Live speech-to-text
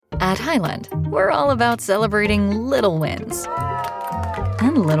At Highland, we're all about celebrating little wins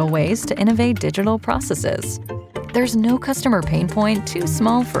and little ways to innovate digital processes. There's no customer pain point too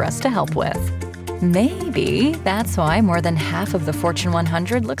small for us to help with. Maybe that's why more than half of the Fortune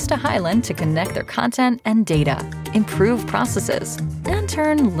 100 looks to Highland to connect their content and data, improve processes, and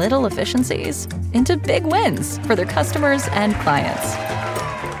turn little efficiencies into big wins for their customers and clients.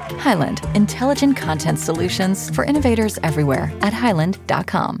 Highland, intelligent content solutions for innovators everywhere at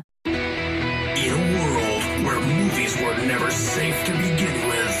highland.com. In a world where movies were never safe to begin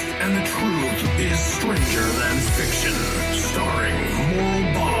with, and the truth is stranger than fiction, starring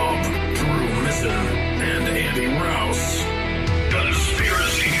Moral Bob, Drew Missen, and Andy Rouse.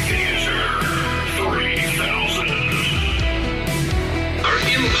 Conspiracy Theater 3000. Our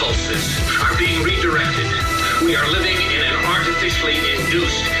impulses are being redirected. We are living in an artificially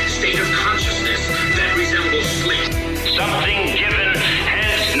induced state of consciousness that resembles sleep. Something given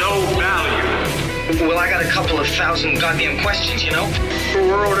has no value. Well, I got a couple of thousand goddamn questions, you know? The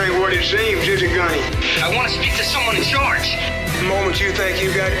world ain't what it seems, is it, Gunny? I want to speak to someone in charge. The moment you think you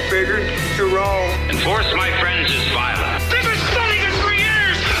got it figured, you're wrong. And force, my friends, is violent. They've been studying us for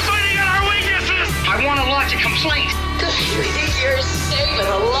years, finding out our weaknesses. I want to lodge a complaint. You think you're safe and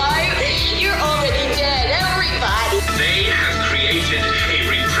alive? You're already dead, everybody. They have created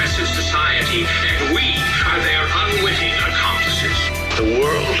a repressive society, and we are their unwitting accomplices. The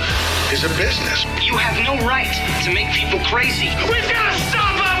world is a business. You have no right to make people crazy. We've got to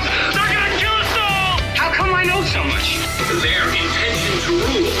stop them! They're going to kill us all! How come I know so much? Their intention to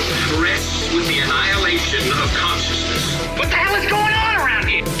rule rests with the annihilation of consciousness. What the hell is going on around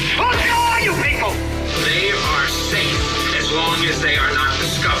here? Who are you people? They are safe as long as they are not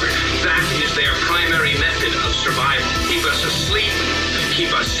discovered. That is their primary method of survival. Keep us asleep,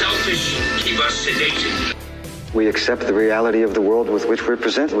 keep us selfish, keep us sedated. We accept the reality of the world with which we're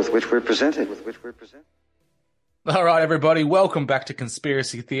presented. All right, everybody, welcome back to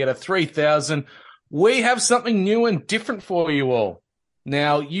Conspiracy Theater 3000. We have something new and different for you all.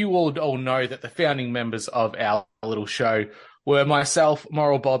 Now, you all know that the founding members of our little show were myself,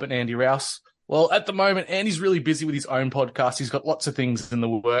 Moral Bob, and Andy Rouse. Well, at the moment, Andy's really busy with his own podcast. He's got lots of things in the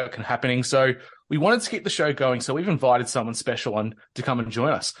work and happening. So we wanted to keep the show going. So we've invited someone special on to come and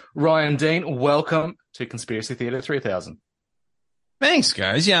join us. Ryan Dean, welcome to Conspiracy Theater 3000. Thanks,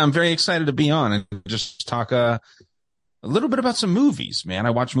 guys. Yeah, I'm very excited to be on and just talk a little bit about some movies, man.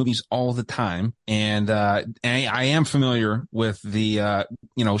 I watch movies all the time. And I am familiar with the,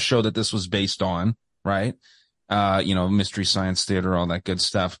 show that this was based on, right? Mystery Science Theater, all that good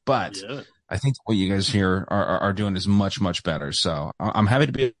stuff. But yeah. I think what you guys here are doing is much, much better. So I'm happy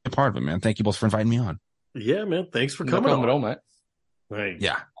to be a part of it, man. Thank you both for inviting me on. Yeah, man. Thanks for coming on. At all, mate. Right.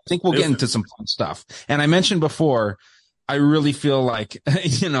 Yeah. I think we'll get into some fun stuff. And I mentioned before, I really feel like,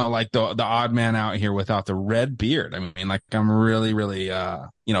 like the odd man out here without the red beard. I mean, like I'm really, really,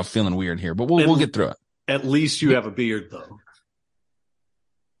 feeling weird here, but we'll get through it. At least you have a beard though.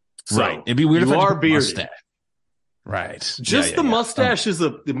 So right. It'd be weird if I are bearded. Mustache. Right. Just the mustache is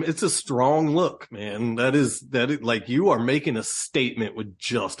it's a strong look, man. That is like you are making a statement with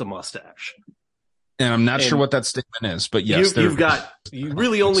just a mustache. And I'm not sure what that statement is, but yes, you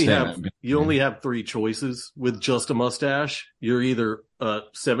really only have three choices with just a mustache. You're either a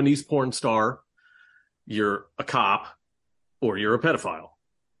 70s porn star, you're a cop, or you're a pedophile.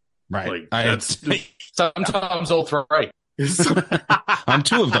 Right. Like, sometimes all three. I'm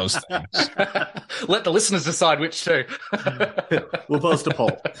two of those things. Let the listeners decide which two. We'll post a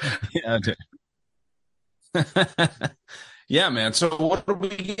poll. Yeah, okay. Yeah, man. So what are we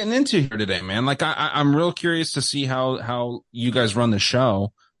getting into here today, man? Like, I'm real curious to see how you guys run the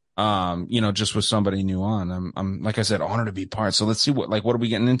show. Just with somebody new on. I'm like I said, honored to be part. So let's see what are we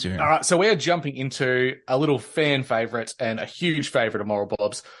getting into here? All right. So we're jumping into a little fan favorite and a huge favorite of Moral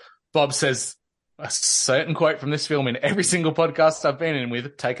Bob's. Bob says a certain quote from this film in every single podcast I've been in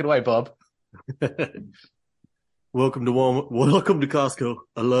with. Take it away, Bob. Welcome to Costco.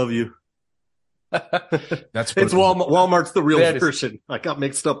 I love you. It's Walmart. Walmart's the real version. I got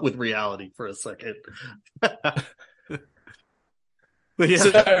mixed up with reality for a second. But yeah.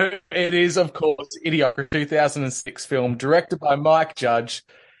 So it is, of course, Idiocracy, 2006 film directed by Mike Judge.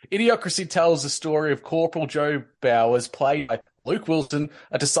 Idiocracy tells the story of Corporal Joe Bowers, played by Luke Wilson,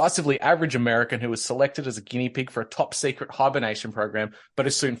 a decisively average American who was selected as a guinea pig for a top-secret hibernation program, but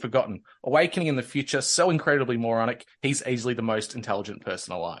is soon forgotten. Awakening in the future, so incredibly moronic, he's easily the most intelligent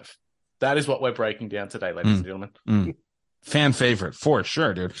person alive. That is what we're breaking down today, ladies and gentlemen. Fan favorite, for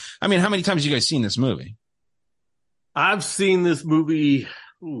sure, dude. I mean, how many times have you guys seen this movie? I've seen this movie.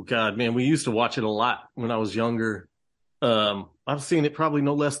 Oh, God, man. We used to watch it a lot when I was younger. I I've seen it probably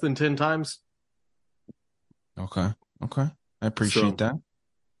no less than 10 times. Okay. I appreciate that.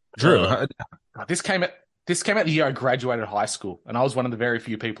 Drew, this came out the year I graduated high school, and I was one of the very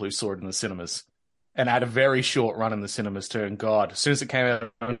few people who saw it in the cinemas, and I had a very short run in the cinemas too. And God, as soon as it came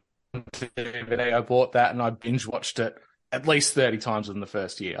out on DVD, I bought that and I binge watched it at least 30 times within the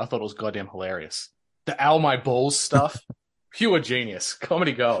first year. I thought it was goddamn hilarious. The Ow My Balls stuff, pure genius,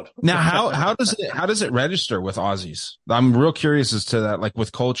 comedy gold. Now, how does it register with Aussies? I'm real curious as to that, like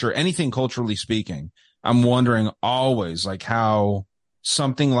with culture, anything culturally speaking. I'm wondering always like how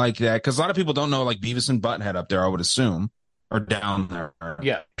something like that, because a lot of people don't know like Beavis and Butthead up there, I would assume, or down there.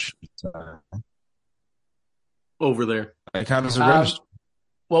 Yeah. Over there. Like how does it register?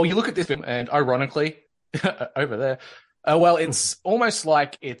 Well, you look at this film, and ironically, over there, well, it's almost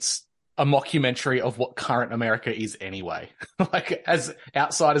like it's a mockumentary of what current America is anyway. Like, as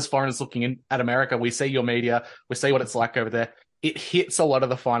outsiders, foreigners looking in at America, we see your media, we see what it's like over there. It hits a lot of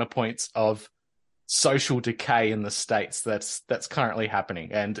the finer points of social decay in the States that's currently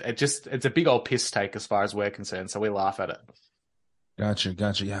happening. And it's a big old piss take as far as we're concerned, so we laugh at it.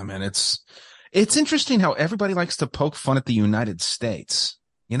 Gotcha. Yeah, man, it's interesting how everybody likes to poke fun at the United States.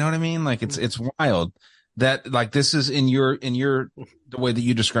 You know what I mean? Like it's wild that like this is in your the way that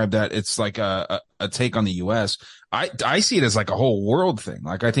you describe that, it's like a take on the US. I see it as like a whole world thing.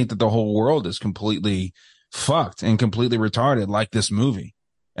 Like I think that the whole world is completely fucked and completely retarded, like this movie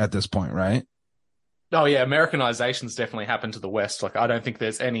at this point, right? Oh yeah, Americanization's definitely happened to the West. Like I don't think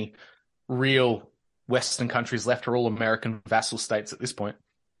there's any real Western countries left, are all American vassal states at this point.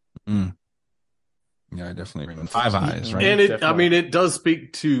 Mm. Yeah, I definitely agree. Five Eyes, right? And it does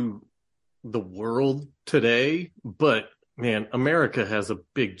speak to the world today, but man, America has a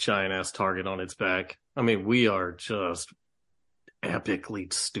big giant ass target on its back. I mean, we are just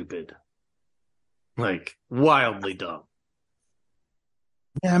epically stupid. Like wildly dumb.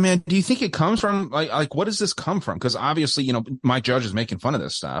 Yeah, man. Do you think it comes from like what does this come from? Because obviously, you know, my judge is making fun of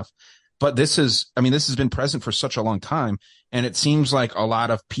this stuff, but this has been present for such a long time, and it seems like a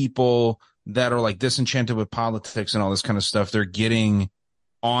lot of people that are like disenchanted with politics and all this kind of stuff, they're getting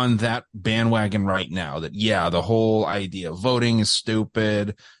on that bandwagon right now. That yeah, the whole idea of voting is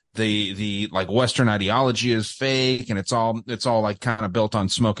stupid. The like Western ideology is fake, and it's all like kind of built on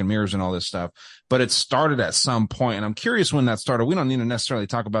smoke and mirrors and all this stuff. But it started at some point, and I'm curious when that started. We don't need to necessarily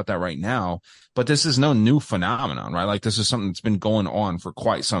talk about that right now, but this is no new phenomenon, right? Like this is something that's been going on for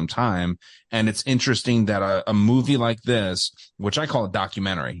quite some time. And it's interesting that a movie like this, which I call a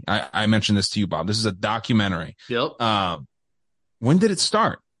documentary. I mentioned this to you, Bob. This is a documentary. Yep. When did it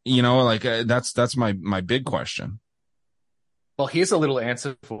start? You know, like that's my big question. Well, here's a little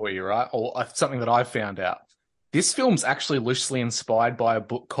answer for you, right? Or something that I've found out. This film's actually loosely inspired by a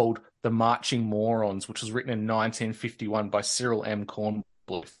book called The Marching Morons, which was written in 1951 by Cyril M.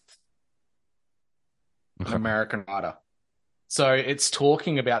 Kornbluth, an American writer. So it's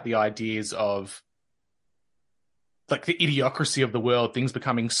talking about the ideas of like the idiocracy of the world, things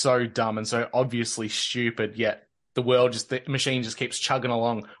becoming so dumb and so obviously stupid, yet the machine just keeps chugging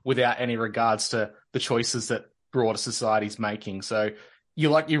along without any regards to the choices that broader society's making. So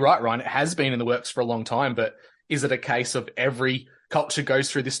you're right, Ryan, it has been in the works for a long time, but is it a case of every culture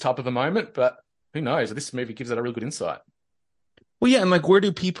goes through this type of a moment? But who knows? This movie gives it a real good insight. Well, yeah, and like, where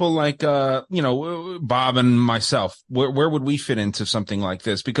do people like, Bob and myself, where would we fit into something like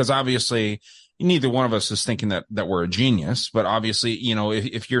this? Because obviously, neither one of us is thinking that we're a genius, but obviously, you know,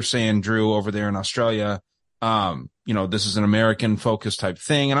 if you're saying, Drew, over there in Australia, this is an American focused type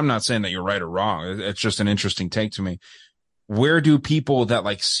thing, and I'm not saying that you're right or wrong. It's just an interesting take to me. Where do people that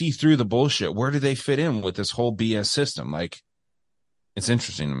like see through the bullshit, where do they fit in with this whole BS system? Like, it's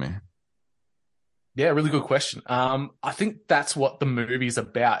interesting to me. Yeah, really good question. I think that's what the movie's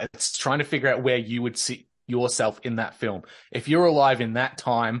about. It's trying to figure out where you would see yourself in that film. If you're alive in that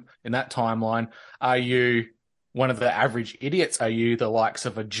time, in that timeline, are you one of the average idiots? Are you the likes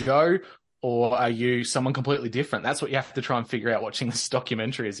of a Joe? Or are you someone completely different? That's what you have to try and figure out watching this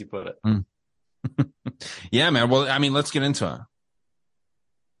documentary, as you put it. Mm. Yeah, man. Well, I mean, let's get into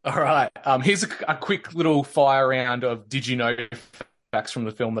it. All right. Here's a quick little fire round of did you know facts from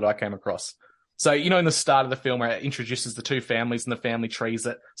the film that I came across. So, you know, in the start of the film where it introduces the two families and the family trees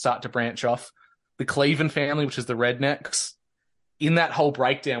that start to branch off, the Cleveland family, which is the rednecks, in that whole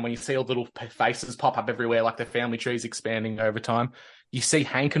breakdown, when you see all the little faces pop up everywhere, like the family tree's expanding over time, you see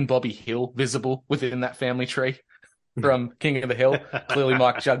Hank and Bobby Hill visible within that family tree from King of the Hill. Clearly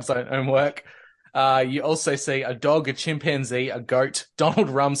Mike Jugg's own work. You also see a dog, a chimpanzee, a goat, Donald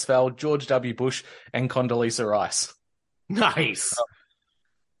Rumsfeld, George W. Bush, and Condoleezza Rice. Nice.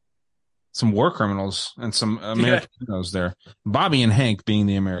 some war criminals and some American heroes there. Bobby and Hank being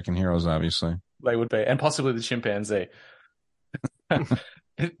the American heroes, obviously. They would be, and possibly the chimpanzee.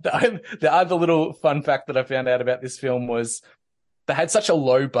 The other little fun fact that I found out about this film was they had such a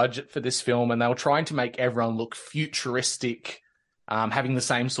low budget for this film, and they were trying to make everyone look futuristic, having the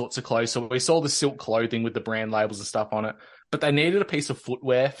same sorts of clothes. So we saw the silk clothing with the brand labels and stuff on it, but they needed a piece of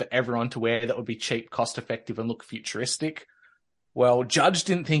footwear for everyone to wear that would be cheap, cost-effective, and look futuristic. Well, Judge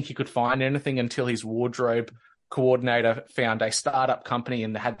didn't think he could find anything until his wardrobe coordinator found a startup company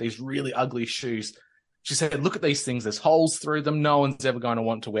and they had these really ugly shoes. She said, look at these things. There's holes through them. No one's ever going to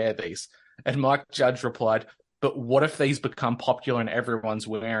want to wear these. And Mike Judge replied, but what if these become popular and everyone's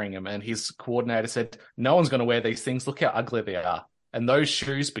wearing them? And his coordinator said, no one's going to wear these things. Look how ugly they are. And those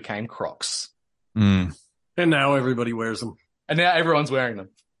shoes became Crocs. And now everybody wears them. And now everyone's wearing them.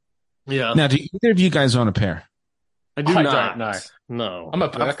 Yeah. Now, do either of you guys own a pair? I do not. Don't know. No. I'm a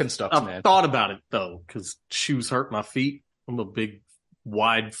Birkenstocks man. I've thought about it, though, because shoes hurt my feet. I'm a big,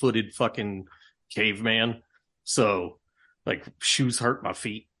 wide-footed fucking caveman. So, like, shoes hurt my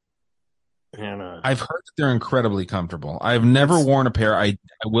feet. And I've heard that they're incredibly comfortable. I've never worn a pair. I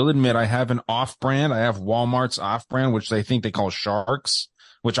will admit I have an off-brand. I have Walmart's off-brand, which they think they call Sharks,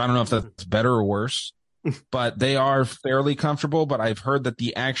 which I don't know if that's better or worse. But they are fairly comfortable. But I've heard that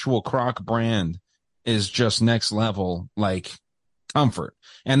the actual Croc brand is just next level, like, comfort.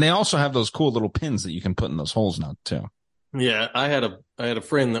 And they also have those cool little pins that you can put in those holes now, too. Yeah, I had a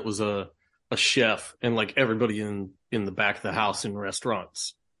friend that was a chef, and like everybody in the back of the house in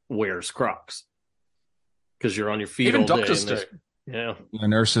restaurants wears Crocs because you're on your feet even all day. Doctors do. Yeah,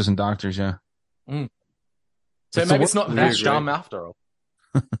 nurses and doctors, yeah. So maybe it's not that dumb after all.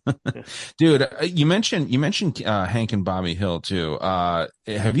 Dude, you mentioned Hank and Bobby Hill too.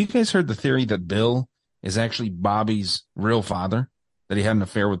 Have you guys heard the theory that Bill is actually Bobby's real father? That he had an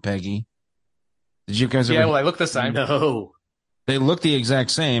affair with Peggy? Did you guys ever? Yeah, well, they look the same. No. They look the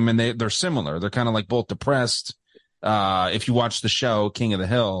exact same, and they're similar. They're kind of like both depressed. If you watch the show King of the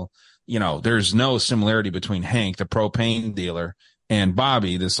Hill, you know, there's no similarity between Hank, the propane dealer, and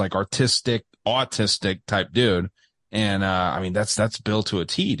Bobby, this like autistic type dude. And I mean, that's Bill to a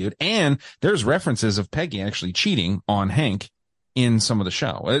T, dude. And there's references of Peggy actually cheating on Hank in some of the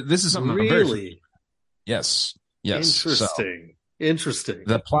show. This is something really. Yes. Interesting. Interesting.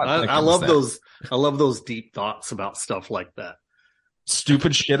 The plot. I love those. I love those deep thoughts about stuff like that.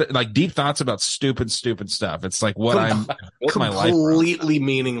 Stupid shit, like deep thoughts about stupid stuff. It's like what I'm my life completely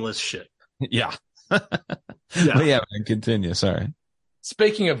meaningless shit. Yeah. But yeah, man, continue. Sorry.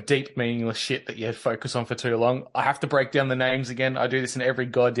 Speaking of deep, meaningless shit that you focus on for too long, I have to break down the names again. I do this in every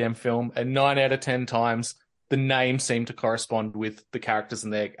goddamn film, and 9 out of 10 times, the names seem to correspond with the characters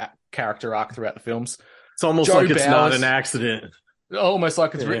and their character arc throughout the films. It's almost Joe like it's Bowers, not an accident. Almost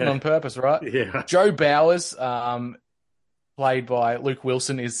like it's written on purpose, right? Yeah. Joe Bowers, played by Luke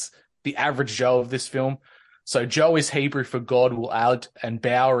Wilson, is the average Joe of this film. So Joe is Hebrew for God will add, and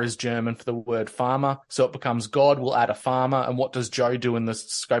Bauer is German for the word farmer. So it becomes God will add a farmer. And what does Joe do in the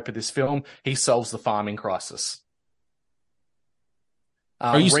scope of this film? He solves the farming crisis.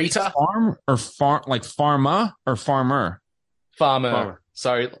 Are you Rita, farm or farm, like pharma or farmer? Farmer.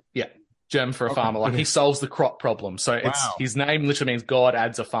 So yeah, German for a farmer. Like he solves the crop problem. So it's his name literally means God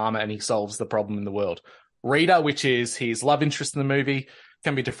adds a farmer and he solves the problem in the world. Rita, which is his love interest in the movie,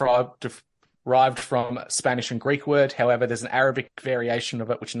 can be derived from Spanish and Greek word. However, there's an Arabic variation of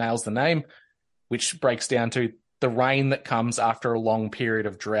it which nails the name, which breaks down to the rain that comes after a long period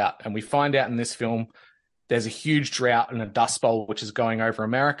of drought. And we find out in this film there's a huge drought and a dust bowl which is going over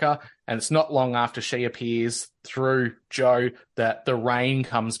America. And it's not long after she appears through Joe that the rain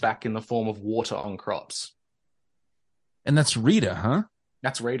comes back in the form of water on crops. And that's Rita, huh?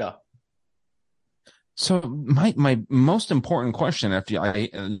 That's Rita. So my most important question after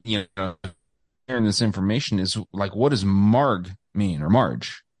hearing this information is like, what does Marg mean, or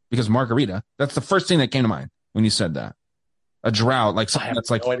Marge? Because margarita, that's the first thing that came to mind when you said that. A drought, like something that's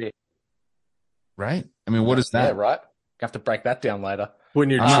like, right? I mean, what is that? Yeah, right. You have to break that down later. When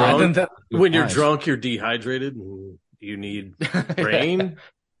you're drunk, drunk, you're dehydrated and you need rain.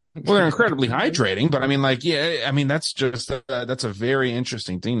 Well, they're incredibly hydrating, but I mean, like, yeah, I mean, that's just, that's a very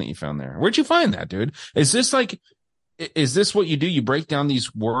interesting thing that you found there. Where'd you find that, dude? Is this what you do? You break down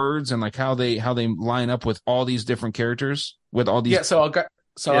these words and like how they line up with all these different characters with all these. Yeah. So I'll go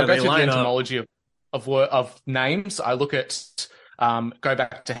through the etymology of names. I look at, go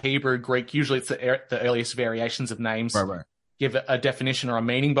back to Hebrew, Greek. Usually it's the earliest variations of names. Right. Give it a definition or a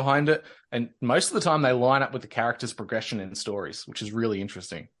meaning behind it. And most of the time they line up with the character's progression in stories, which is really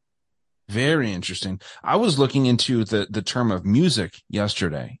interesting. Very interesting. I was looking into the term of music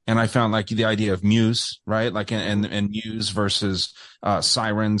yesterday, and I found like the idea of muse, right? Like and muse versus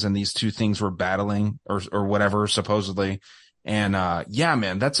sirens, and these two things were battling or whatever supposedly. And yeah,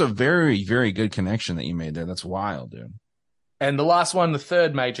 man, that's a very, very good connection that you made there. That's wild, dude. And the last one, the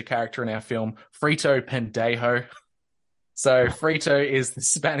third major character in our film, Frito Pendejo. So frito is the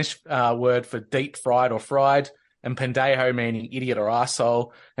Spanish word for deep fried or fried, and pendejo meaning idiot or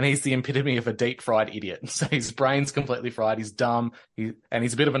arsehole, and he's the epitome of a deep fried idiot. So his brain's completely fried, he's dumb, and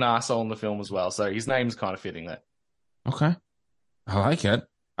he's a bit of an arsehole in the film as well. So his name's kind of fitting there. Okay. I like it.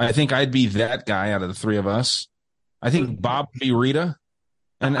 I think I'd be that guy out of the three of us. I think Bob would be Rita.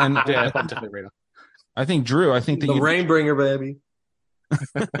 And yeah, definitely Rita. I think Drew, I think the Rainbringer, baby.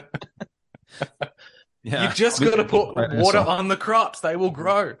 Yeah, you've just got to put water on the crops; they will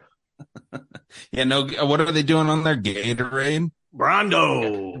grow. Yeah, no. What are they doing on their Gatorade?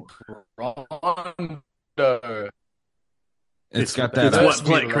 Brondo. It's got that. It's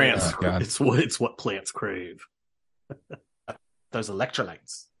what plants. It's what plants crave. Those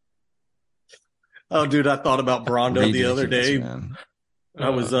electrolytes. Oh, dude, I thought about Brondo the other day. Man. I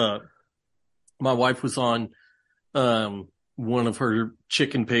was my wife was on one of her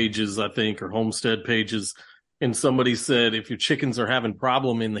chicken pages, I think, or homestead pages, and somebody said, if your chickens are having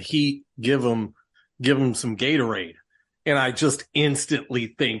problem in the heat, give them some Gatorade. And I just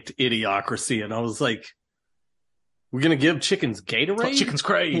instantly thinked Idiocracy, and I was like, we're gonna give chickens Gatorade? What chickens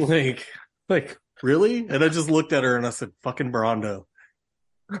crave. Like really? And I just looked at her and I said, fucking Brondo.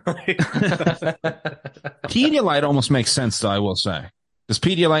 Pedialyte almost makes sense, though, I will say. Does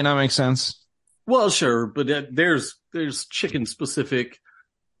Pedialyte not make sense? Well, sure, but there's chicken specific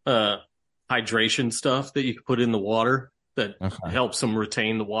hydration stuff that you can put in the water that helps them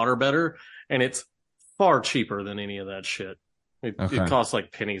retain the water better, and it's far cheaper than any of that shit. It costs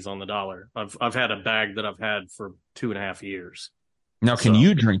like pennies on the dollar. I've had a bag that I've had for 2.5 years. Now, can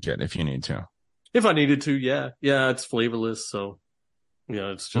you drink it if you need to? If I needed to, yeah, it's flavorless, so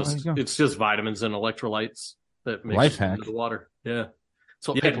it's just vitamins and electrolytes that mix into the water. Yeah,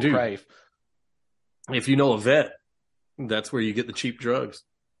 so people crave. If you know a vet, that's where you get the cheap drugs.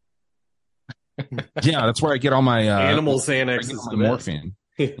 Yeah, that's where I get all my animal Xanax is the morphine.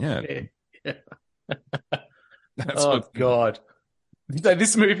 Yeah. God. So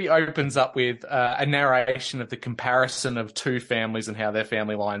this movie opens up with a narration of the comparison of two families and how their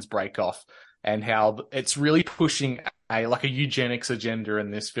family lines break off, and how it's really pushing a eugenics agenda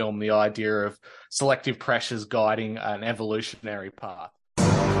in this film, the idea of selective pressures guiding an evolutionary path.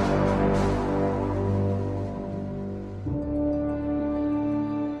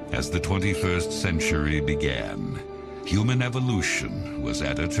 As the 21st century began, human evolution was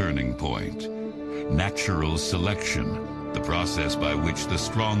at a turning point. Natural selection, the process by which the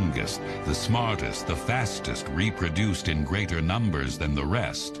strongest, the smartest, the fastest reproduced in greater numbers than the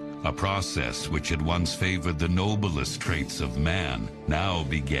rest, a process which had once favored the noblest traits of man, now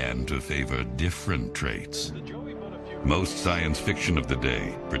began to favor different traits. Most science fiction of the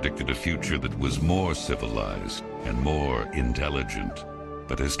day predicted a future that was more civilized and more intelligent.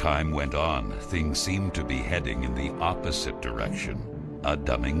 But as time went on, things seemed to be heading in the opposite direction, a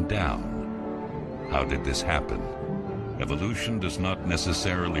dumbing down. How did this happen? Evolution does not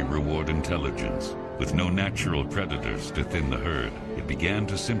necessarily reward intelligence. With no natural predators to thin the herd, it began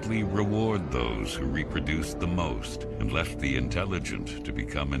to simply reward those who reproduced the most and left the intelligent to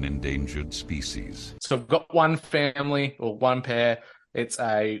become an endangered species. So I've got one family or one pair. It's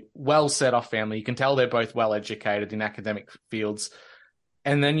a well set off family. You can tell they're both well educated in academic fields.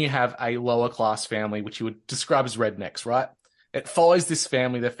 And then you have a lower class family, which you would describe as rednecks, right? It follows this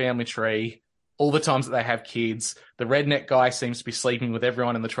family, their family tree, all the times that they have kids. The redneck guy seems to be sleeping with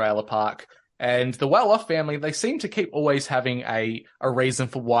everyone in the trailer park. And the well-off family, they seem to keep always having a reason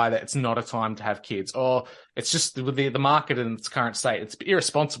for why that it's not a time to have kids. Or it's just the market in its current state. It's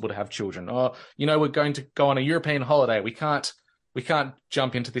irresponsible to have children. Or, we're going to go on a European holiday. We can't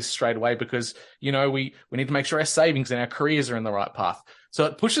jump into this straight away because, we need to make sure our savings and our careers are in the right path. So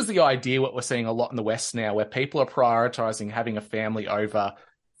it pushes the idea, what we're seeing a lot in the West now, where people are prioritizing having a family over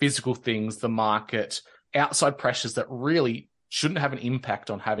physical things, the market, outside pressures that really shouldn't have an impact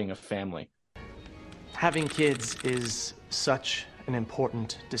on having a family. Having kids is such an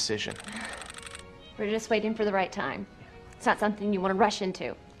important decision. We're just waiting for the right time. It's not something you want to rush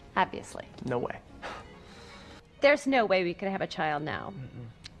into, obviously. No way. There's no way we could have a child now.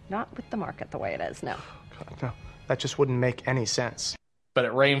 Not with the market the way it is, no. God, no. That just wouldn't make any sense. But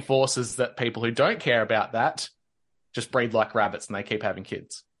it reinforces that people who don't care about that just breed like rabbits and they keep having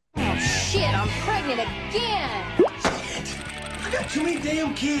kids. Oh, shit, I'm pregnant again! Shit! I got too many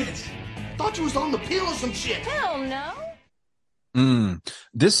damn kids! thought you was on the pill or some shit. Hell no.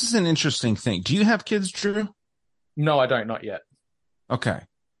 This is an interesting thing. Do you have kids, Drew? No, I don't. Not yet. Okay.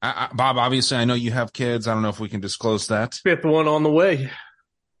 Bob, obviously, I know you have kids. I don't know if we can disclose that. 5th one on the way.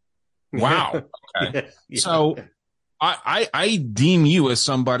 Wow. Okay. So I deem you as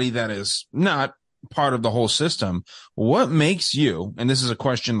somebody that is not part of the whole system. What makes you, and this is a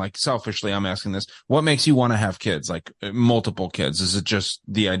question like selfishly, I'm asking this, what makes you want to have kids, like multiple kids? Is it just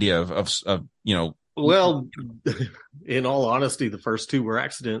the idea of you know? Well, in all honesty, the first 2 were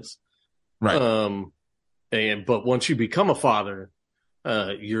accidents. Right. But once you become a father,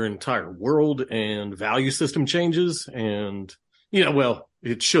 your entire world and value system changes, and well,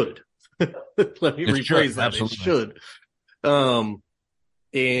 it should. Let me rephrase that. Absolutely. It should.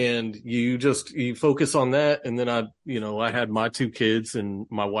 And you focus on that. And then I had my 2 kids, and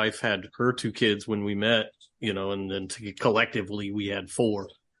my wife had her 2 kids when we met, and then collectively we had 4.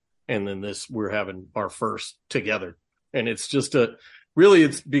 And then we're having our first together. And it's just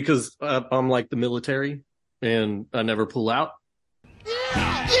it's because I'm like the military and I never pull out.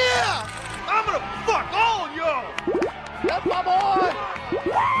 Yeah! I'm gonna fuck all of y'all! That's my boy!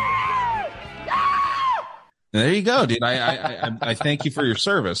 There you go, dude. I thank you for your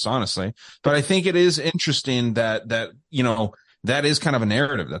service, honestly. But I think it is interesting that that is kind of a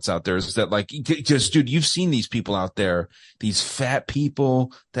narrative that's out there, is that, like, just, dude, you've seen these people out there, these fat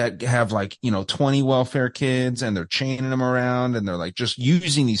people that have 20 welfare kids, and they're chaining them around, and they're like just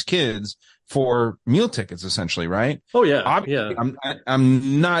using these kids for meal tickets, essentially, right? Oh yeah. Obviously, yeah.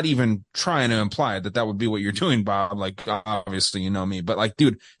 I'm not even trying to imply that would be what you're doing, Bob. Like, obviously, you know me, but like,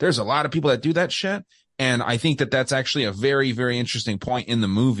 dude, there's a lot of people that do that shit. And I think that that's actually a very, very interesting point in the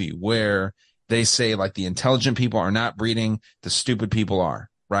movie, where they say, like, the intelligent people are not breeding, the stupid people are,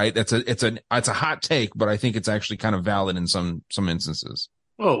 right? It's a hot take, but I think it's actually kind of valid in some instances.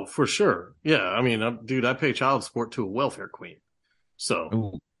 Oh, for sure. Yeah. I mean, dude, I pay child support to a welfare queen. So,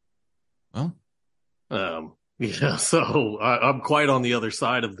 ooh. Well, yeah, so I'm quite on the other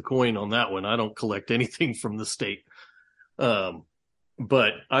side of the coin on that one. I don't collect anything from the state.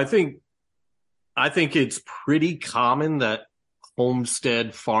 But I think it's pretty common that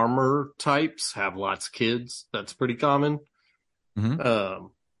homestead farmer types have lots of kids. That's pretty common. Mm-hmm.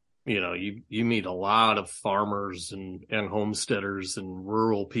 You meet a lot of farmers and homesteaders and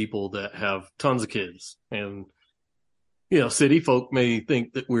rural people that have tons of kids. And, city folk may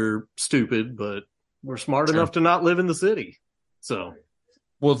think that we're stupid, but we're smart enough to not live in the city. So,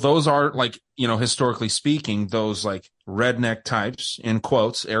 well, those are, like, historically speaking, those like redneck types, in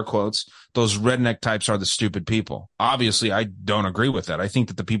quotes, air quotes, those redneck types are the stupid people. Obviously, I don't agree with that. I think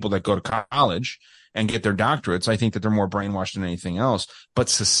that the people that go to college and get their doctorates, I think that they're more brainwashed than anything else. But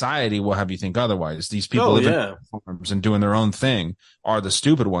society will have you think otherwise. These people living in farms and doing their own thing are the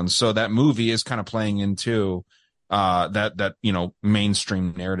stupid ones. So that movie is kind of playing into that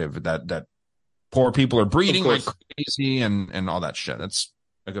mainstream narrative that poor people are breeding like crazy and all that shit. That's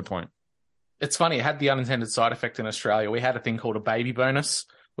a good point. It's funny. It had the unintended side effect in Australia. We had a thing called a baby bonus,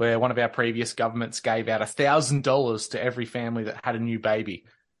 where one of our previous governments gave out $1,000 to every family that had a new baby.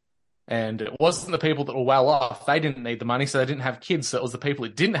 And it wasn't the people that were well off. They didn't need the money, so they didn't have kids. So it was the people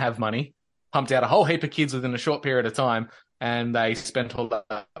that didn't have money, pumped out a whole heap of kids within a short period of time, and they spent all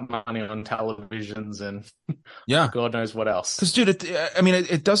that money on televisions and God knows what else. Because, dude,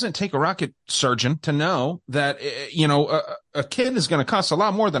 it doesn't take a rocket surgeon to know that, a kid is going to cost a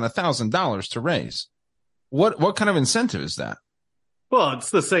lot more than $1,000 to raise. What kind of incentive is that? Well,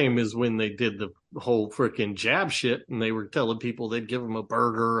 it's the same as when they did the whole freaking jab shit, and they were telling people they'd give them a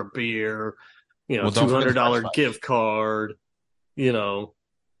burger, a beer, $200 gift card,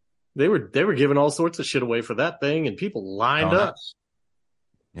 They were giving all sorts of shit away for that thing, and people lined up.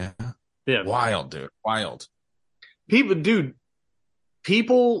 Yeah. Yeah. Wild, dude. Wild. People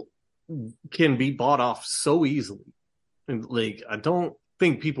can be bought off so easily. And, like, I don't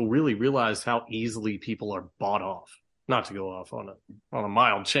think people really realize how easily people are bought off. Not to go off on a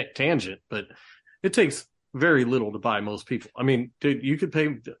mild tangent, but it takes very little to buy most people. I mean, dude, you could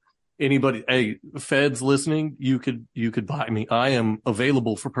pay anybody. Hey, feds listening, you could buy me. I am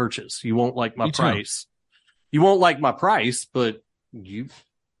available for purchase. You won't like my price. You won't like my price, but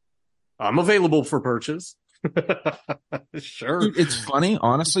I'm available for purchase. Sure. Dude, it's funny,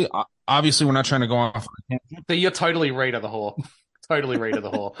 honestly. Obviously, we're not trying to go off on a tangent. So you're totally Rita the whore. Totally Rita the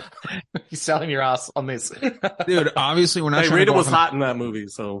whore. You're selling your ass on this. Dude, obviously, we're not trying Rita to go was hot in that movie,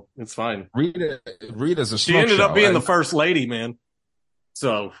 so it's fine. Rita's a She ended up being the first lady, man.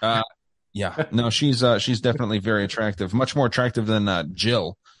 So yeah. No, she's definitely very attractive. Much more attractive than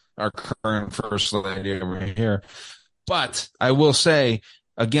Jill, our current first lady over here. But I will say,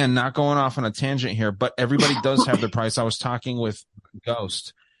 again, not going off on a tangent here, but everybody does have their price. I was talking with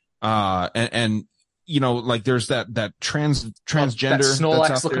Ghost, and like there's that transgender that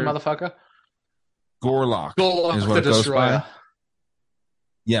Snorlax looking motherfucker. Gorlock is what it goes by.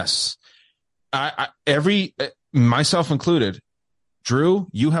 Yes. Myself included, Drew,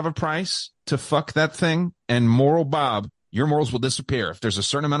 you have a price to fuck that thing, and Moral Bob, your morals will disappear if there's a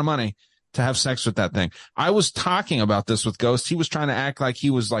certain amount of money to have sex with that thing. I was talking about this with Ghost. He was trying to act like he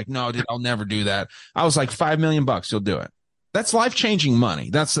was like, no, dude, I'll never do that. I was like, $5 million, you'll do it. That's life-changing money.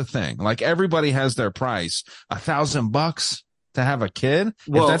 That's the thing. Like, everybody has their price. $1,000 to have a kid.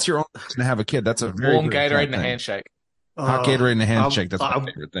 Well, if that's your own reason to have a kid, that's a very warm Gatorade and a handshake. Hot Gatorade and a handshake. That's my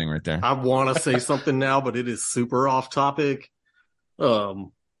favorite thing right there. I want to say something now, but it is super off topic. I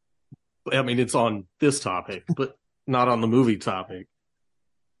mean, it's on this topic, but not on the movie topic.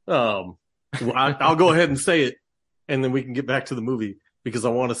 I'll go ahead and say it, and then we can get back to the movie because I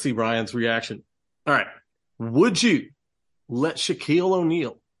want to see Ryan's reaction. All right. Would you let Shaquille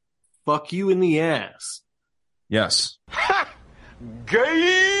O'Neal fuck you in the ass? Yes.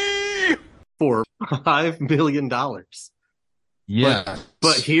 Gay! For $5 million. Yeah.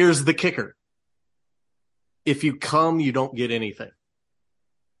 But here's the kicker. If you come, you don't get anything.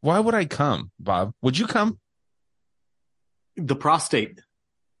 Why would I come, Bob? Would you come? The prostate.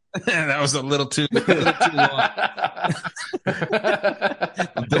 That was a little too long. No,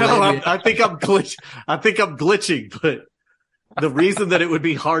 I think I'm glitching, but the reason that it would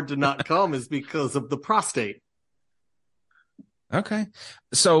be hard to not come is because of the prostate. Okay.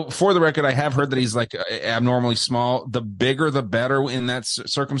 So for the record, I have heard that he's like abnormally small. The bigger, the better in that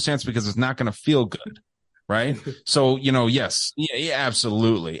circumstance, because it's not going to feel good. Right. So, yes. Yeah,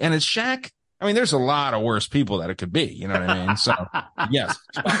 absolutely. And it's Shaq. I mean, there's a lot of worse people that it could be. You know what I mean? So, yes,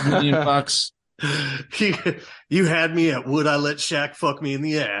 $5 million. You had me at would I let Shaq fuck me in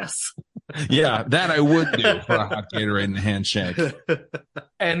the ass? Yeah, that I would do for a hot Gatorade and a handshake.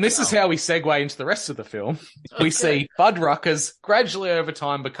 And this is how we segue into the rest of the film. We see Fuddruckers gradually over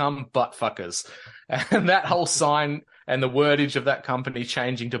time become buttfuckers. And that whole sign and the wordage of that company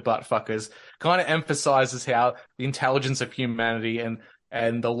changing to buttfuckers kind of emphasizes how the intelligence of humanity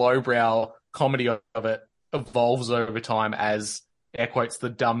and the lowbrow comedy of it evolves over time as, air quotes, the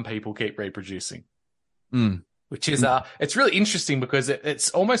dumb people keep reproducing. Which is it's really interesting because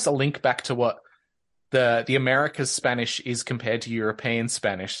it's almost a link back to what the America's Spanish is compared to European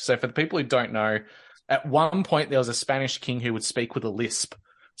Spanish. So for the people who don't know, at one point there was a Spanish king who would speak with a lisp.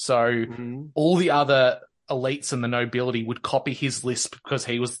 So all the other elites and the nobility would copy his lisp because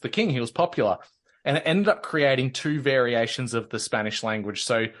he was the king, he was popular. And it ended up creating two variations of the Spanish language.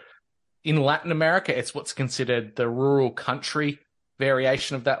 So in Latin America, it's what's considered the rural country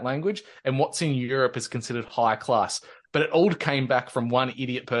variation of that language, and what's in Europe is considered high class. But it all came back from one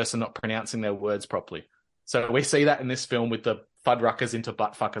idiot person not pronouncing their words properly. So we see that in this film with the Fuddruckers into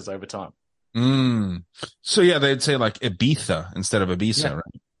buttfuckers over time. So yeah, they'd say like Ibiza instead of Ibiza,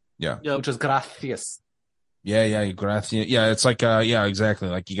 right? Yeah. Which is gracias. Yeah, gracias. Yeah, it's like yeah, exactly.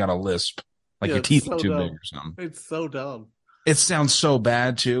 Like you got a lisp, like your teeth are too big or something. It's so dumb. It sounds so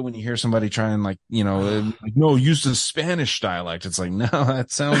bad too when you hear somebody try and like, no, use the Spanish dialect. It's like, no, that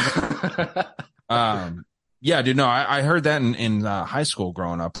sounds. Yeah, dude. No, I heard that in high school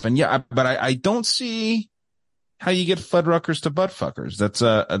growing up, and but I don't see how you get Fuddruckers to buttfuckers. That's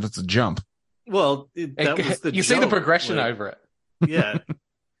a jump. Well, that was the you joke. See the progression over it. Yeah,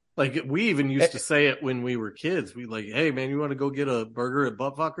 like we even used to say it when we were kids. We like, hey man, you want to go get a burger at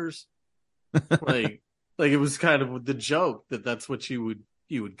buttfuckers? Like it was kind of the joke that's what you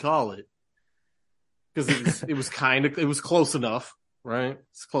would call it, because it was close enough, right?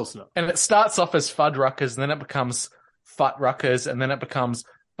 It's close enough. And it starts off as Fuddruckers, and then it becomes Futtruckers, and then it becomes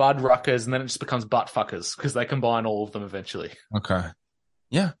Budruckers, and then it just becomes Buttfuckers because they combine all of them eventually. Okay,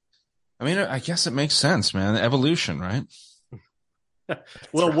 yeah. I mean, I guess it makes sense, man. Evolution, right?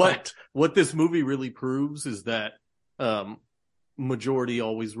 Well, right. What this movie really proves is that majority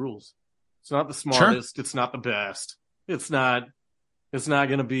always rules. It's not the smartest. Sure. It's not the best. It's not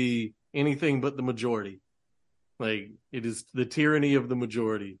going to be anything but the majority. Like, it is the tyranny of the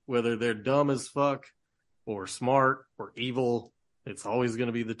majority. Whether they're dumb as fuck or smart or evil, it's always going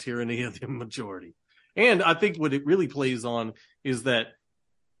to be the tyranny of the majority. And I think what it really plays on is that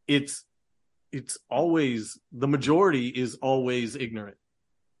it's always, the majority is always ignorant.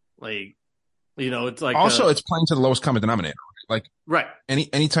 Like, it's like also it's playing to the lowest common denominator. Like, right.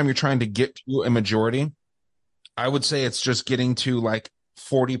 Anytime you're trying to get to a majority, I would say it's just getting to like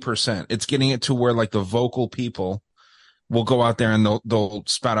 40%. It's getting it to where like the vocal people will go out there and they'll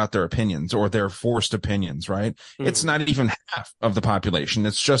spout out their opinions or their forced opinions, right? Mm-hmm. It's not even half of the population.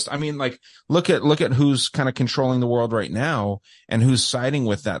 It's just, I mean, like, look at who's kind of controlling the world right now and who's siding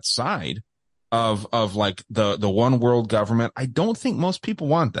with that side of like the one world government. I don't think most people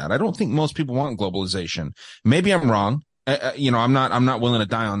want that. I don't think most people want globalization. Maybe I'm wrong. I'm not willing to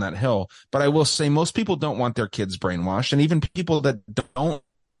die on that hill, but I will say most people don't want their kids brainwashed, and even people that don't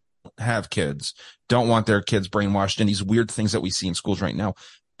have kids don't want their kids brainwashed in these weird things that we see in schools right now.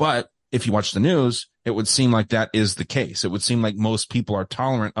 But if you watch the news, it would seem like that is the case. It would seem like most people are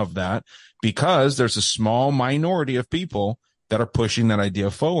tolerant of that because there's a small minority of people that are pushing that idea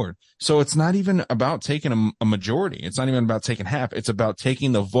forward. So it's not even about taking a majority. It's not even about taking half. It's about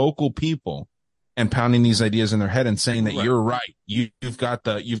taking the vocal people and pounding these ideas in their head and saying that you're right. You've got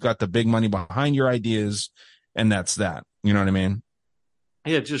the big money behind your ideas, and that's that. You know what I mean?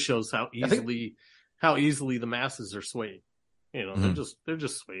 Yeah, it just shows how easily the masses are swayed. You know, they're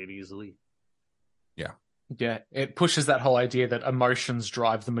just swayed easily. Yeah. Yeah, it pushes that whole idea that emotions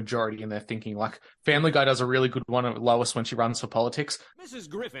drive the majority in their thinking. Like Family Guy does a really good one at Lois when she runs for politics. Mrs.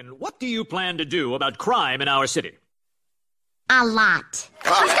 Griffin, what do you plan to do about crime in our city? A lot.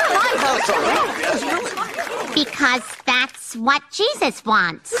 Because that's what Jesus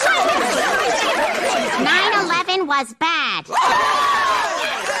wants. 9/11 was bad.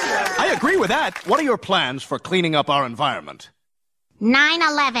 I agree with that. What are your plans for cleaning up our environment?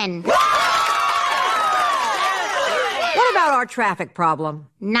 9/11. What about our traffic problem?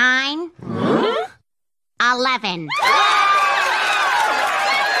 9/11.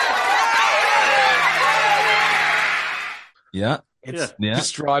 Yeah. It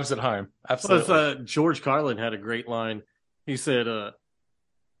just drives it home. Absolutely. Plus, George Carlin had a great line. He said,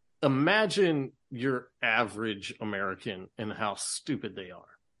 imagine your average American and how stupid they are.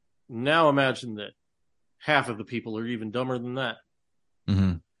 Now imagine that half of the people are even dumber than that.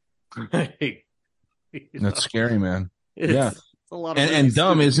 Mm-hmm. That's scary, man. It's a lot of and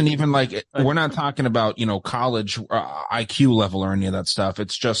dumb isn't even like, we're not talking about, college IQ level or any of that stuff.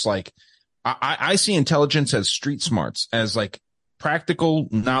 It's just like, I see intelligence as street smarts, as like practical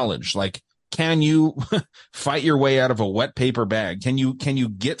knowledge. Like, can you fight your way out of a wet paper bag? Can you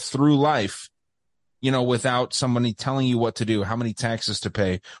get through life, without somebody telling you what to do, how many taxes to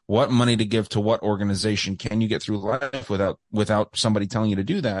pay, what money to give to what organization? Can you get through life without somebody telling you to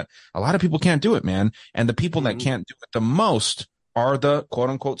do that? A lot of people can't do it, man. And the people that can't do it the most are the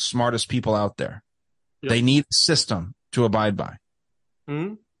quote unquote smartest people out there. Yep. They need a system to abide by.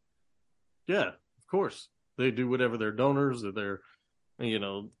 Mm-hmm. Yeah, of course. They do whatever their donors or their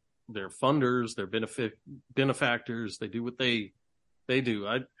funders, their benefactors, they do what they do.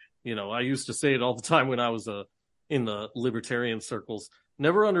 I used to say it all the time when I was in the libertarian circles.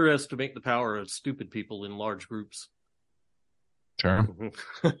 Never underestimate the power of stupid people in large groups. Sure.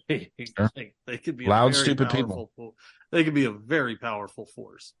 They could be loud, stupid people. They could be a very powerful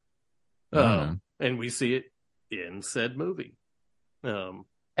force. And we see it in said movie.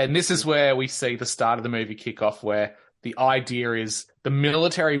 And this is where we see the start of the movie kick off, where the idea is the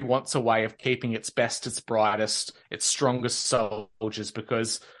military wants a way of keeping its best, its brightest, its strongest soldiers,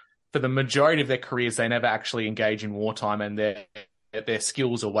 because for the majority of their careers, they never actually engage in wartime and their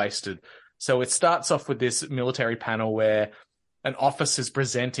skills are wasted. So it starts off with this military panel where an officer is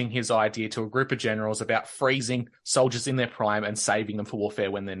presenting his idea to a group of generals about freezing soldiers in their prime and saving them for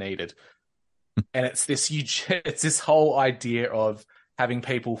warfare when they're needed. And it's this whole idea of having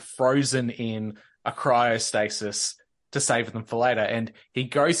people frozen in a cryostasis to save them for later. And he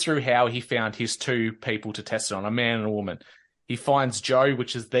goes through how he found his two people to test it on, a man and a woman. He finds Joe,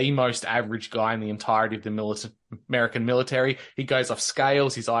 which is the most average guy in the entirety of the American military. He goes off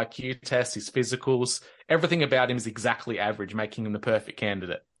scales, his IQ tests, his physicals. Everything about him is exactly average, making him the perfect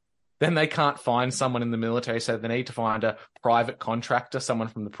candidate. Then they can't find someone in the military, so they need to find a private contractor, someone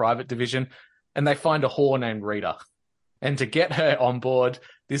from the private division. And they find a whore named Rita. And to get her on board,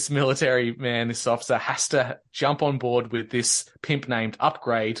 this military man, this officer, has to jump on board with this pimp named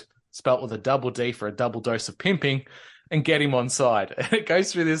Upgrade, spelt with a double D for a double dose of pimping, and get him on side. And it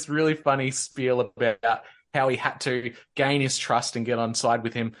goes through this really funny spiel about how he had to gain his trust and get on side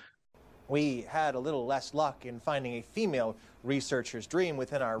with him. We had a little less luck in finding a female researcher's dream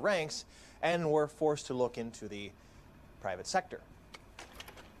within our ranks, and were forced to look into the private sector.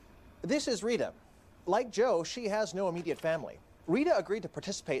 This is Rita. Like Joe, she has no immediate family. Rita agreed to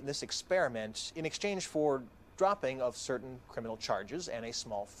participate in this experiment in exchange for dropping of certain criminal charges and a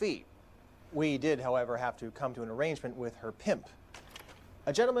small fee. We did, however, have to come to an arrangement with her pimp,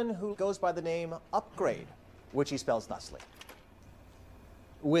 a gentleman who goes by the name Upgrade, which he spells thusly.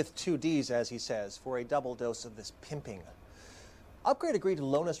 With 2 Ds, as he says, for a double dose of this pimping. Upgrade agreed to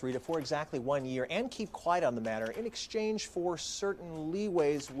loan us Rita for exactly 1 year and keep quiet on the matter in exchange for certain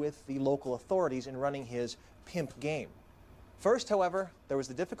leeways with the local authorities in running his pimp game. First, however, there was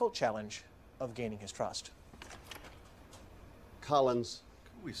the difficult challenge of gaining his trust. Collins,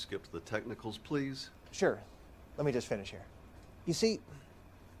 can we skip to the technicals, please? Sure. Let me just finish here. You see,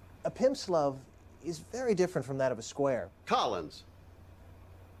 a pimp's love is very different from that of a square. Collins!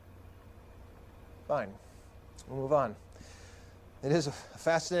 Fine. We'll move on. It is a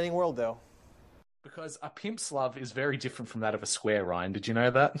fascinating world, though. Because a pimp's love is very different from that of a square, Ryan. Did you know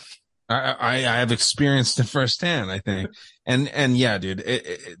that? I have experienced it firsthand, I think. And yeah, dude,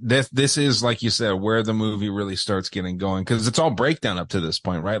 this is, like you said, where the movie really starts getting going, because it's all breakdown up to this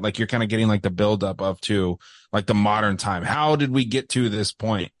point, right? Like, you're kind of getting like the build up to like the modern time. How did we get to this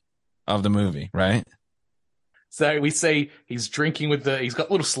point of the movie, right? So we see he's drinking he's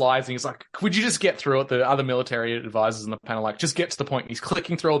got little slides and he's like, would you just get through it? The other military advisors in the panel, like, just get to the point. He's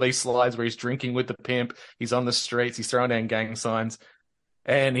clicking through all these slides where he's drinking with the pimp. He's on the streets. He's throwing down gang signs.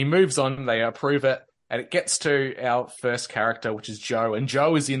 And he moves on, they approve it, and it gets to our first character, which is Joe. And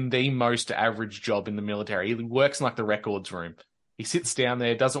Joe is in the most average job in the military. He works in like the records room. He sits down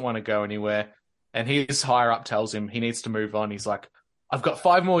there, doesn't want to go anywhere, and his higher up tells him he needs to move on. He's like, I've got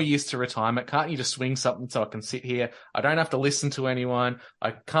 5 more years to retirement. Can't you just swing something so I can sit here? I don't have to listen to anyone.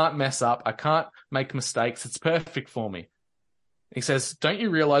 I can't mess up. I can't make mistakes. It's perfect for me. He says, don't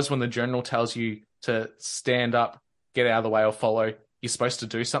you realize when the general tells you to stand up, get out of the way, or follow, you're supposed to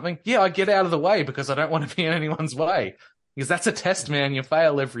do something? Yeah, I get out of the way because I don't want to be in anyone's way. Because that's a test, man. You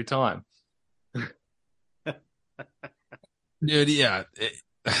fail every time. Dude, yeah.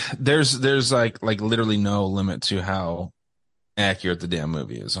 There's like literally no limit to how accurate the damn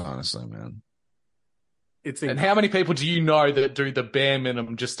movie is, honestly, man. And how many people do you know that do the bare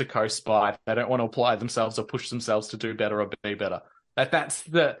minimum just to co-spy? They don't want to apply themselves or push themselves to do better or be better. That's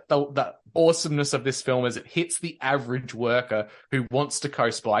the awesomeness of this film, is it hits the average worker who wants to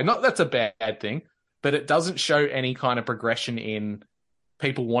co-spy. Not that's a bad thing, but it doesn't show any kind of progression in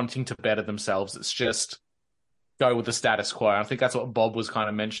people wanting to better themselves. It's just go with the status quo. I think that's what Bob was kind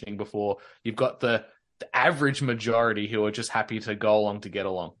of mentioning before. You've got the average majority who are just happy to go along to get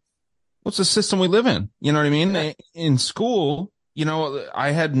along. What's the system we live in? You know what I mean? Yeah. In school,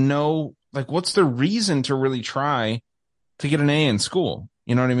 I had no, like, what's the reason to really try to get an A in school?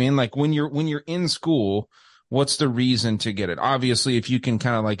 You know what I mean? Like, when you're in school, what's the reason to get it? Obviously, if you can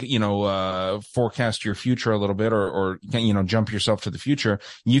kind of like, forecast your future a little bit or jump yourself to the future,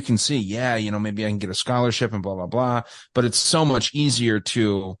 you can see, yeah, maybe I can get a scholarship and blah, blah, blah. But it's so much easier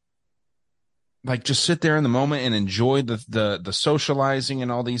to like just sit there in the moment and enjoy the socializing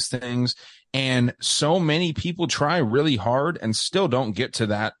and all these things. And so many people try really hard and still don't get to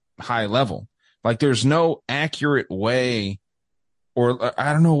that high level. Like, there's no accurate way, or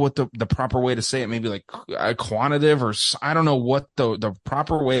I don't know what the proper way to say it, maybe like a quantitative, or I don't know what the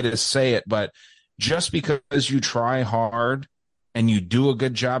proper way to say it, but just because you try hard and you do a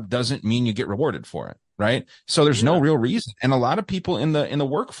good job doesn't mean you get rewarded for it, right? So there's no real reason. And a lot of people in the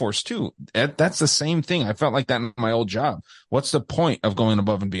workforce too, that's the same thing. I felt like that in my old job. What's the point of going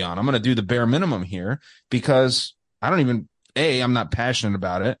above and beyond? I'm going to do the bare minimum here because I'm not passionate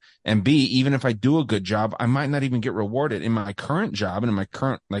about it. And B, even if I do a good job, I might not even get rewarded. In my current job and in my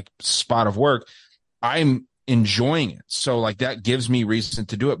current like spot of work, I'm enjoying it. So like that gives me reason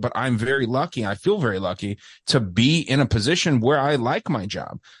to do it. But I'm very lucky. I feel very lucky to be in a position where I like my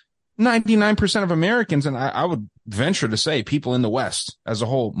job. 99% of Americans, and I would venture to say people in the West as a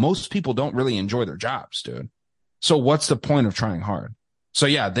whole, most people don't really enjoy their jobs, dude. So what's the point of trying hard? So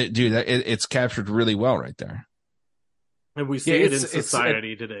yeah, it's captured really well right there. And we see it in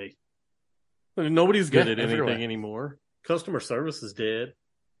society today. Nobody's good at anything anymore. Customer service is dead.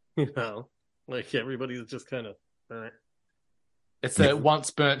 Like everybody's just kind of. It's the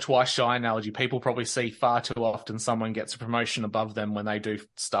once burnt, twice shy analogy. People probably see far too often someone gets a promotion above them when they do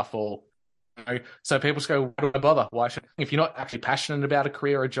stuff so people just go, why do I bother? Why should, if you're not actually passionate about a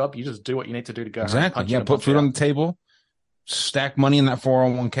career or a job, you just do what you need to do to go. Exactly. Yeah. Put food on the table, stack money in that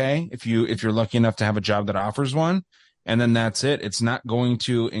 401k. If you're lucky enough to have a job that offers one. And then that's it. It's not going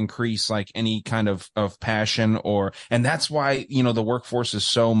to increase like any kind of passion and that's why, the workforce is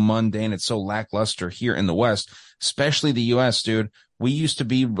so mundane. It's so lackluster here in the West, especially the US, dude. We used to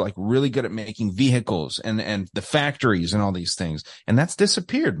be like really good at making vehicles and the factories and all these things. And that's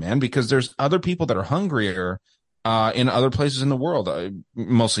disappeared, man, because there's other people that are hungrier, in other places in the world,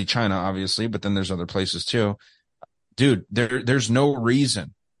 mostly China, obviously, but then there's other places too. Dude, there's no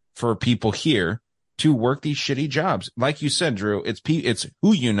reason for people here to work these shitty jobs. Like you said, Drew, it's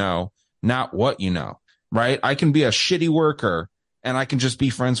who you know, not what you know, right? I can be a shitty worker and I can just be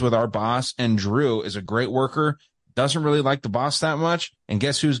friends with our boss. And Drew is a great worker, doesn't really like the boss that much. And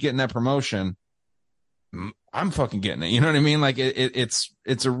guess who's getting that promotion? I'm fucking getting it. You know what I mean? Like it's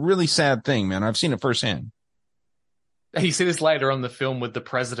a really sad thing, man. I've seen it firsthand. You see this later on in the film with the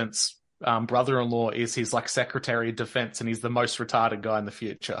president's brother-in-law is his like Secretary of Defense, and he's the most retarded guy in the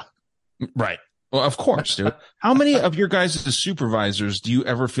future. Right. Well, of course, dude. How many of your guys as supervisors do you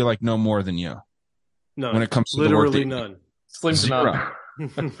ever feel like know more than you? None. When it comes to literally the work none. Slim to Zero.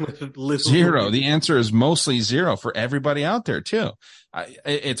 Literally. Zero. The answer is mostly zero for everybody out there too.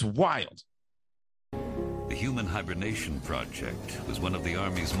 It's wild. The Human Hibernation Project was one of the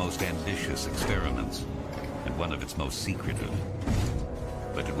Army's most ambitious experiments and one of its most secretive.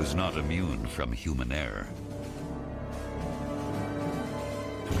 But it was not immune from human error.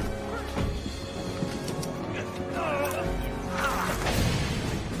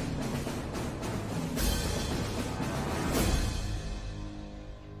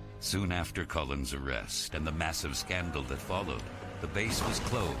 Soon after Cullen's arrest and the massive scandal that followed, the base was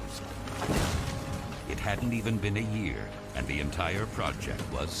closed. It hadn't even been a year, and the entire project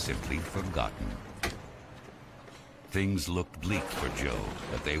was simply forgotten. Things looked bleak for Joe,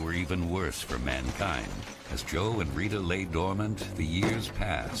 but they were even worse for mankind. As Joe and Rita lay dormant, the years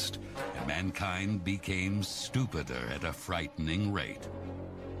passed, and mankind became stupider at a frightening rate.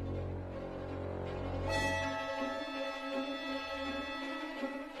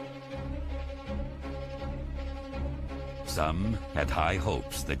 Some had high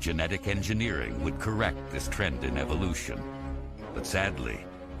hopes that genetic engineering would correct this trend in evolution. But sadly,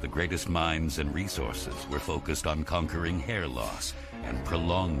 the greatest minds and resources were focused on conquering hair loss and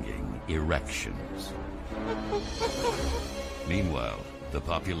prolonging erections. Meanwhile, the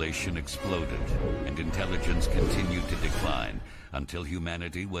population exploded and intelligence continued to decline until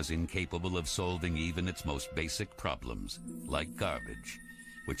humanity was incapable of solving even its most basic problems, like garbage,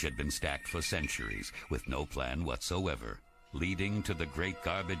 which had been stacked for centuries with no plan whatsoever, leading to the Great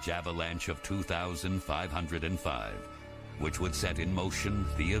Garbage Avalanche of 2505, which would set in motion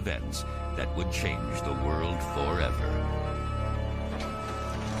the events that would change the world forever.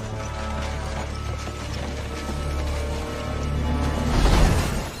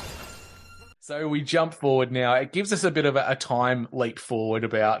 So we jump forward now. It gives us a bit of a time leap forward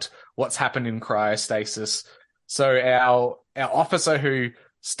about what's happened in cryostasis. So our officer who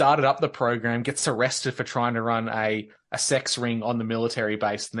started up the program gets arrested for trying to run a sex ring on the military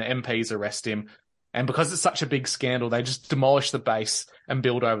base, and the MPs arrest him. And because it's such a big scandal, they just demolish the base and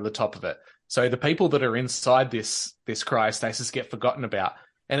build over the top of it. So the people that are inside this cryostasis get forgotten about.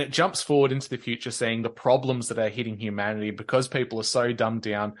 And it jumps forward into the future saying the problems that are hitting humanity, because people are so dumbed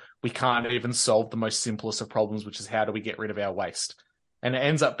down, we can't even solve the most simplest of problems, which is how do we get rid of our waste? And it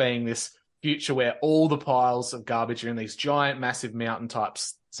ends up being this future where all the piles of garbage are in these giant, massive mountain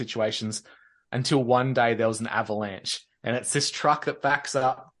types situations until one day there was an avalanche. And it's this truck that backs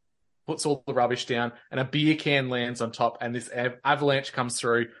up, puts all the rubbish down, and a beer can lands on top, and this avalanche comes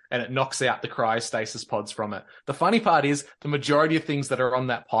through and it knocks out the cryostasis pods from it. The funny part is the majority of things that are on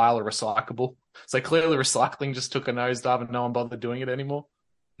that pile are recyclable. So clearly recycling just took a nosedive and no one bothered doing it anymore.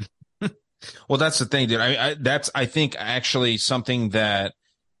 Well, that's the thing, dude. I think actually something that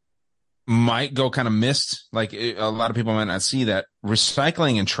might go kind of missed. Like a lot of people might not see that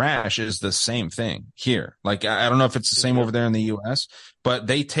recycling and trash is the same thing here. Like, I don't know if it's the same over there in the US, but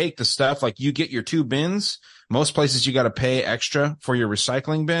they take the stuff, like you get your 2 bins. Most places you got to pay extra for your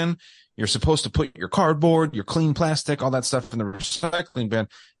recycling bin. You're supposed to put your cardboard, your clean plastic, all that stuff in the recycling bin.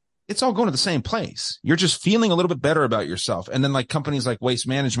 It's all going to the same place. You're just feeling a little bit better about yourself. And then like companies like Waste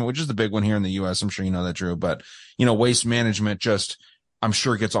Management, which is the big one here in the US, I'm sure you know that, Drew, but Waste Management just, I'm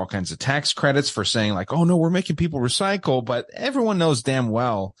sure gets all kinds of tax credits for saying like, oh no, we're making people recycle, but everyone knows damn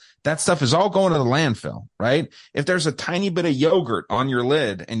well that stuff is all going to the landfill, right? If there's a tiny bit of yogurt on your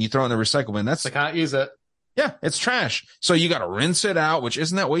lid and you throw it in the recycle bin, they can't use it. Yeah, it's trash. So you got to rinse it out, which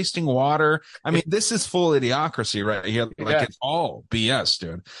isn't that wasting water? I mean, this is full idiocracy right here. Like it's all BS,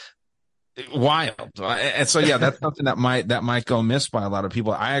 dude. Wild. And so, yeah, that's something that might go missed by a lot of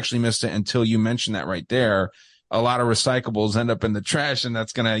people. I actually missed it until you mentioned that right there. A lot of recyclables end up in the trash, and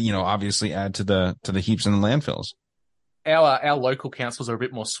that's going to, obviously add to the heaps in the landfills. Our local councils are a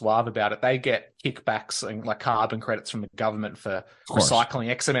bit more suave about it. They get kickbacks and like carbon credits from the government for recycling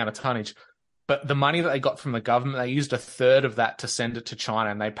X amount of tonnage. But the money that they got from the government, they used a third of that to send it to China,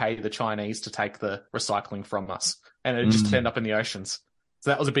 and they paid the Chinese to take the recycling from us, and it just ended up in the oceans.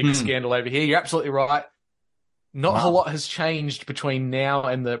 So that was a big scandal over here. You're absolutely right. Not a whole lot has changed between now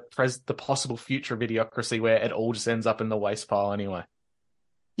and the possible future of Idiocracy, where it all just ends up in the waste pile anyway.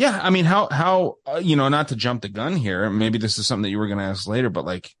 Yeah, I mean, how not to jump the gun here. Maybe this is something that you were going to ask later, but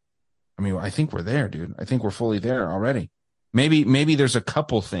like, I mean, I think we're there, dude. I think we're fully there already. Maybe there's a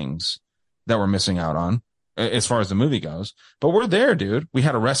couple things that we're missing out on as far as the movie goes, but we're there, dude. We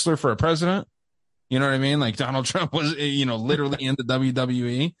had a wrestler for a president. You know what I mean? Like Donald Trump was, literally in the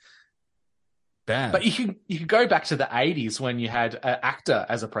WWE. Bad. But you could go back to the 80s when you had an actor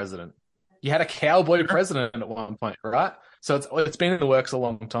as a president. You had a cowboy president at one point, right? So it's been in the works a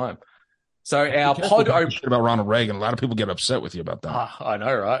long time. So our pod shit about Ronald Reagan. A lot of people get upset with you about that. I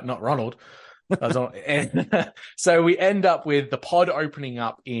know, right? Not Ronald. So we end up with the pod opening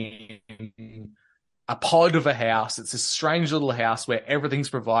up in a pod of a house. It's this strange little house where everything's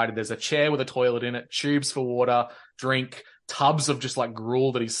provided. There's a chair with a toilet in it, tubes for water, drink, tubs of just like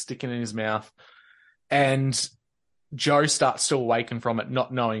gruel that he's sticking in his mouth. And Joe starts to awaken from it,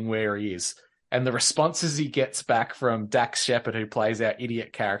 not knowing where he is. And the responses he gets back from Dax Shepard, who plays our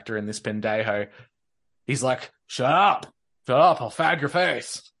idiot character in this pendejo, he's like, shut up, I'll fag your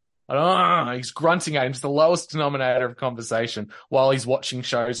face. He's grunting at him. It's the lowest denominator of conversation while he's watching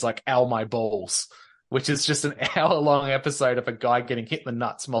shows like Ow My Balls, which is just an hour-long episode of a guy getting hit in the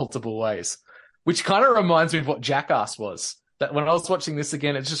nuts multiple ways, which kind of reminds me of what Jackass was. That when I was watching this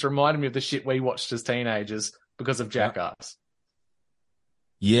again, it just reminded me of the shit we watched as teenagers because of Jackass.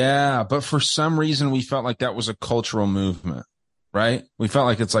 Yeah, but for some reason we felt like that was a cultural movement, right? We felt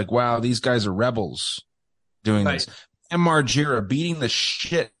like it's like, wow, these guys are rebels doing this. And Margera beating the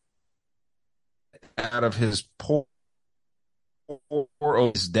shit out of his poor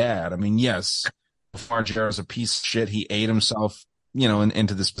his dad. I mean, yes, Margera's a piece of shit. He ate himself,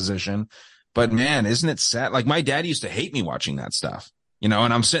 into this position. But man, isn't it sad? Like my dad used to hate me watching that stuff, and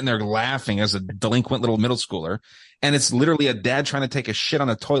I'm sitting there laughing as a delinquent little middle schooler. And it's literally a dad trying to take a shit on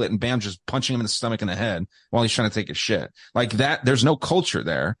a toilet and bam, just punching him in the stomach and the head while he's trying to take a shit. Like that, there's no culture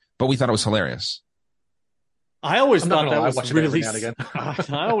there, but we thought it was hilarious. I always thought that was really,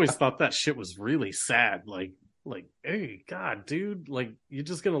 I always thought that shit was really sad. Like, hey, God, dude, like, you're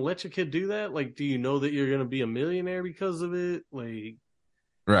just going to let your kid do that? Like, do you know that you're going to be a millionaire because of it? Like,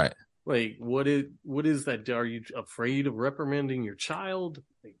 right. Like, what is that? Are you afraid of reprimanding your child?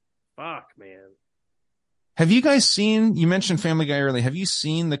 Like, fuck, man. Have you guys seen, you mentioned Family Guy earlier, have you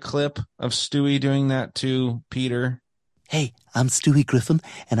seen the clip of Stewie doing that to Peter? Hey, I'm Stewie Griffin,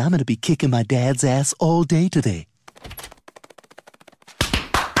 and I'm going to be kicking my dad's ass all day today.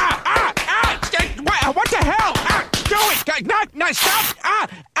 What the hell? Stewie! No, stop!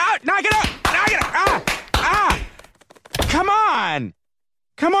 Knock it up! Come on!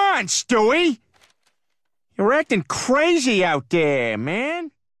 Come on, Stewie! You're acting crazy out there,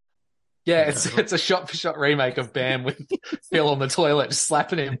 man. Yeah, it's a shot-for-shot remake of Bam with Phil on the toilet just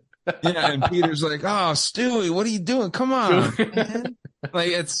slapping him. Yeah, and Peter's like, "Oh, Stewie, what are you doing? Come on, man."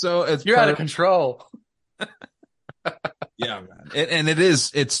 Like you're out of control. Yeah, man,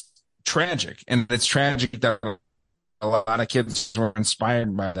 it's tragic, and it's tragic that a lot of kids were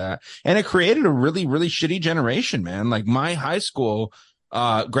inspired by that, and it created a really, really shitty generation, man. Like my high school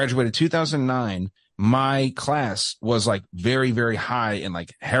graduated 2009. My class was like very, very high in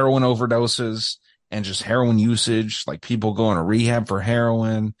like heroin overdoses and just heroin usage, like people going to rehab for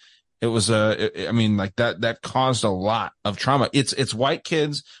heroin. It was that caused a lot of trauma. It's white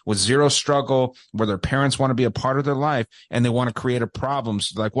kids with zero struggle where their parents want to be a part of their life and they want to create a problem.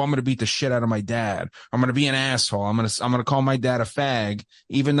 So like, well, I'm going to beat the shit out of my dad. I'm going to be an asshole. I'm going to call my dad a fag,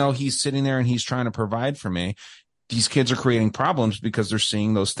 even though he's sitting there and he's trying to provide for me. These kids are creating problems because they're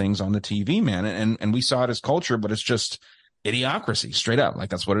seeing those things on the TV, man. And we saw it as culture, but it's just idiocracy straight up. Like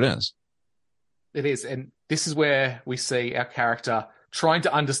that's what it is. It is. And this is where we see our character trying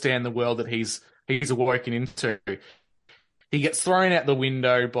to understand the world that he's awoken into. He gets thrown out the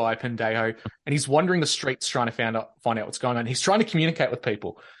window by Pendejo and he's wandering the streets trying to find out what's going on. He's trying to communicate with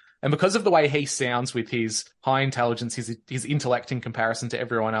people. And because of the way he sounds with his high intelligence, his intellect in comparison to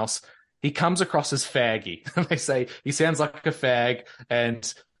everyone else, he comes across as faggy. They say he sounds like a fag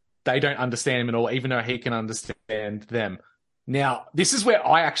and they don't understand him at all, even though he can understand them. Now, this is where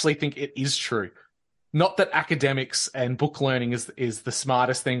I actually think it is true. Not that academics and book learning is the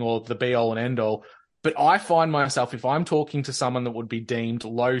smartest thing or the be-all and end-all, but I find myself, if I'm talking to someone that would be deemed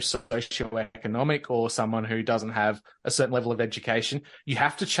low socioeconomic or someone who doesn't have a certain level of education, you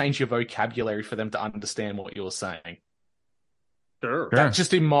have to change your vocabulary for them to understand what you're saying. Sure. That's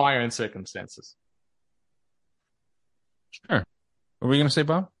just in my own circumstances. Sure. What were we going to say,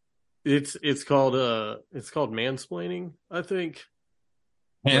 Bob? It's called mansplaining, I think.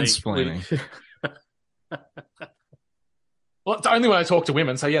 Mansplaining. Well, it's only when I talk to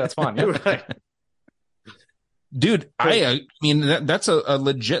women, so yeah, that's fine. Yeah. Right. Dude, I mean that's a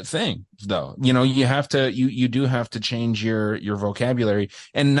legit thing though. You know, you do have to change your vocabulary,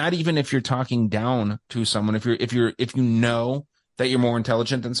 and not even if you're talking down to someone. If you know that you're more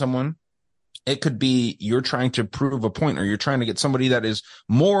intelligent than someone, it could be you're trying to prove a point, or you're trying to get somebody that is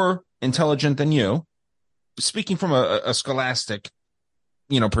more intelligent than you. Speaking from a scholastic,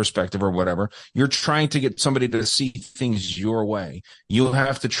 perspective or whatever, you're trying to get somebody to see things your way. You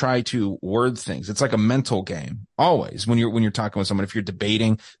have to try to word things. It's like a mental game always when you're talking with someone. If you're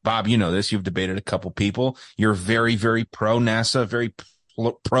debating, Bob, you know this, you've debated a couple people. You're very, very pro NASA, very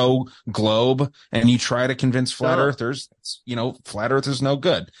pro globe, and you try to convince flat earthers, flat earth is no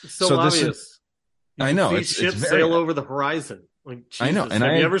good. So obvious. I know. It's ships sail over the horizon. Like, Jesus, I know. And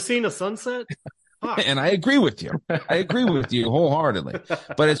have you ever seen a sunset? And I agree with you. I agree with you wholeheartedly.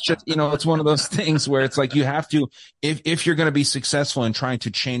 But it's just, it's one of those things where it's like you have to, if you're going to be successful in trying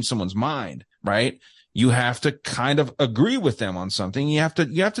to change someone's mind, right? You have to kind of agree with them on something. You have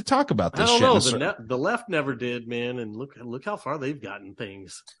to talk about this shit. I don't know. The left never did, man. And look how far they've gotten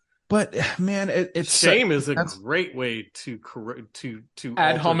things. But man, it's shame is a great way to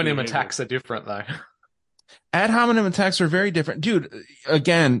ad hominem attacks are different though. Ad hominem attacks are very different, dude.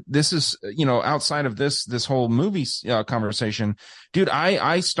 Again, this is, outside of this whole movie conversation, dude.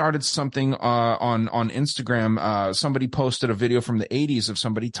 I started something on Instagram. Somebody posted a video from the 80s of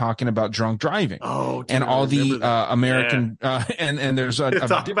somebody talking about drunk driving. Oh, dude, and all the American and there's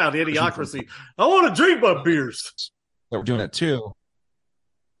talk about Idiocracy. I want to drink my beers. We're doing it too.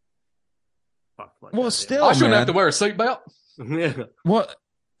 Well, still, I shouldn't have to wear a seatbelt. Yeah. What?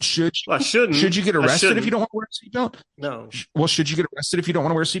 Should you get arrested if you don't want to wear a seatbelt? No. Well, should you get arrested if you don't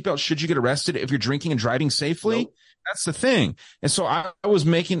want to wear a seatbelt? Should you get arrested if you're drinking and driving safely? Nope. That's the thing. And so I was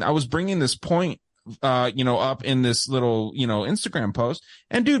bringing this point, up in this little, Instagram post.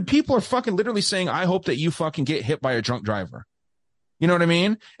 And dude, people are fucking literally saying, I hope that you fucking get hit by a drunk driver. You know what I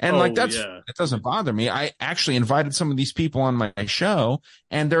mean? And it doesn't bother me. I actually invited some of these people on my show,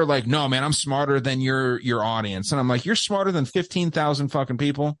 and they're like, no, man, I'm smarter than your audience. And I'm like, you're smarter than 15,000 fucking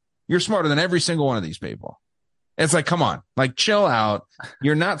people. You're smarter than every single one of these people. It's like, come on, like chill out.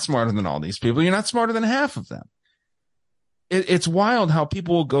 You're not smarter than all these people. You're not smarter than half of them. It's wild how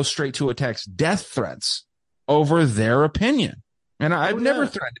people will go straight to attacks, death threats over their opinion. And I've never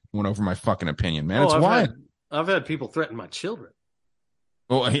threatened anyone over my fucking opinion, man. It's wild. I've had people threaten my children.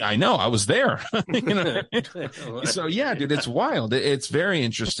 Well, I know. I was there. So yeah, dude, it's wild. It's very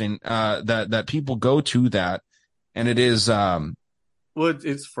interesting that people go to that, and it is. Well,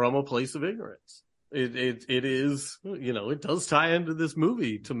 it's from a place of ignorance. It is, it does tie into this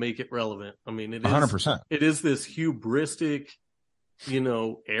movie to make it relevant. I mean, it is 100%. It is this hubristic,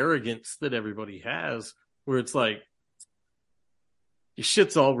 arrogance that everybody has, where it's like, your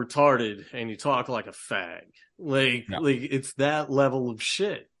shit's all retarded and you talk like a fag. Like it's that level of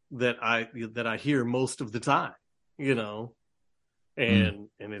shit that I hear most of the time, and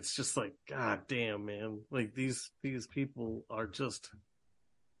it's just like, God damn, man, like these people are just,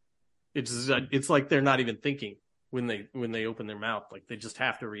 it's like they're not even thinking when they open their mouth. Like they just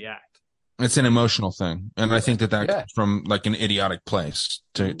have to react. It's an emotional thing. And I think that comes from like an idiotic place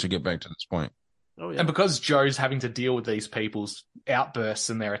to get back to this point. Oh, yeah. And because Joe's having to deal with these people's outbursts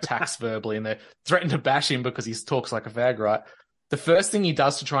and their attacks verbally, and they're threatening to bash him because he talks like a fag, right? The first thing he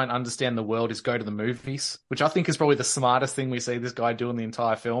does to try and understand the world is go to the movies, which I think is probably the smartest thing we see this guy do in the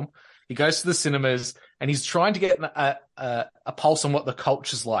entire film. He goes to the cinemas and he's trying to get a pulse on what the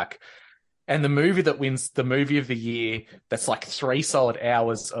culture's like. And the movie that wins the movie of the year, that's like 3 solid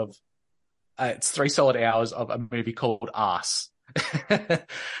hours of a movie called Arse.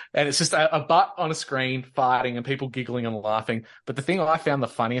 And it's just a butt on a screen fighting and people giggling and laughing. But the thing I found the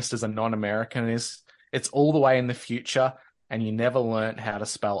funniest as a non-American is it's all the way in the future and you never learnt how to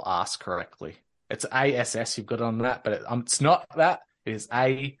spell arse correctly. It's ASS, you've got it on that, but it's not that. It is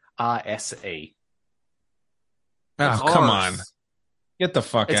ARSE. Oh, come on. Get the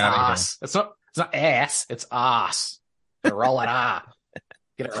fuck out of here. It's not ass, it's arse. Roll it R.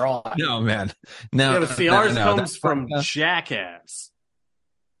 Get it right. No, man. No. Yeah, but the ours comes from jackass.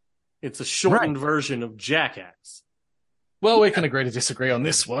 It's a shortened version of jackass. Well, we can agree to disagree on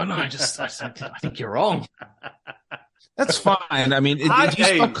this one. I think you're wrong. That's fine. I mean, did you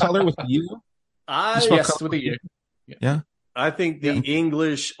spell color with you? Yes, with a U. Yeah. I think the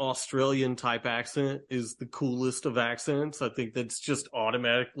English Australian type accent is the coolest of accents. I think that's just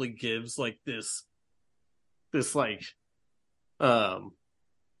automatically gives like this like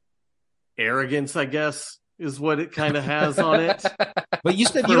arrogance, I guess, is what it kind of has on it. But you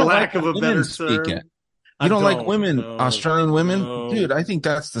said for you don't lack like of a better term. You don't like women, no, Australian women? no. Dude, I think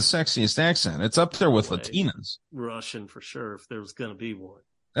that's the sexiest accent. It's up there with Latinas. Russian for sure, if there was going to be one.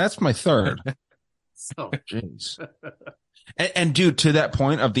 That's my third. So, jeez. And dude, to that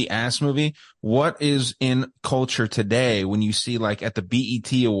point of the ass movie, what is in culture today when you see like at the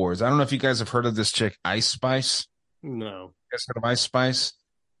BET Awards? I don't know if you guys have heard of this chick, Ice Spice. No. You guys heard of Ice Spice?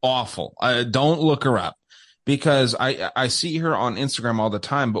 Awful. Don't look her up. Because I see her on Instagram all the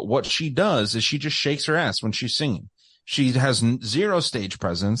time, but what she does is she just shakes her ass when she's singing. She has zero stage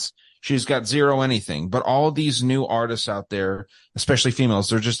presence. She's got zero anything. But all these new artists out there, especially females,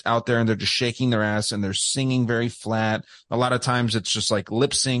 they're just out there and they're just shaking their ass and they're singing very flat. A lot of times it's just like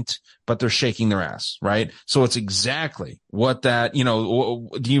lip synced, but they're shaking their ass, right? So it's exactly what that, you know,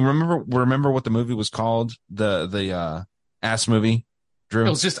 do you remember what the movie was called? The ass movie, Drew? It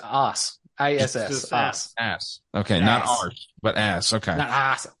was just Ass. ASS. Ass. Ass. Okay, Ass. not arse, but ass. Okay. Not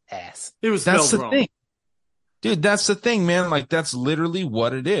ass. Ass. It was That's the spelled wrong. thing. Dude, that's the thing, man. Like, that's literally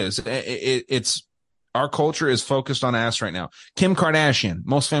what it is. It's our culture is focused on ass right now. Kim Kardashian,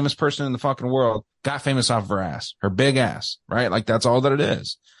 most famous person in the fucking world, got famous off of her ass, her big ass, right? Like, that's all that it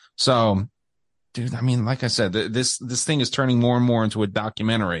is. So, dude, I mean, like I said, this thing is turning more and more into a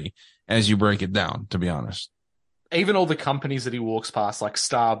documentary as you break it down, to be honest. Even all the companies that he walks past, like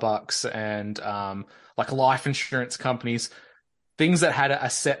Starbucks and like life insurance companies, things that had a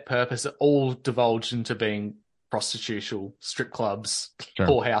set purpose, all divulged into being prostitution, strip clubs, Sure.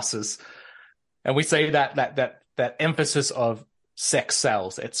 whorehouses. And we see that emphasis of sex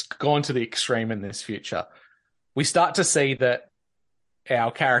sells. It's gone to the extreme in this future. We start to see that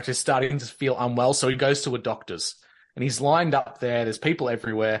our character is starting to feel unwell, so he goes to a doctor's. And he's lined up there. There's people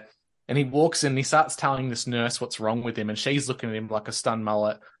everywhere. And he walks in and he starts telling this nurse what's wrong with him. And she's looking at him like a stunned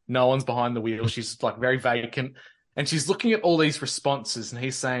mullet. No one's behind the wheel. She's like very vacant. And she's looking at all these responses. And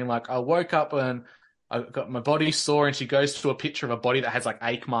he's saying like, I woke up and I got my body sore. And she goes to a picture of a body that has like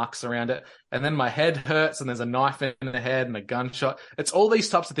ache marks around it. And then my head hurts and there's a knife in the head and a gunshot. It's all these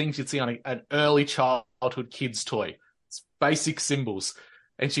types of things you'd see on an early childhood kid's toy. It's basic symbols.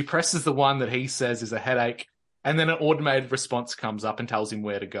 And she presses the one that he says is a headache. And then an automated response comes up and tells him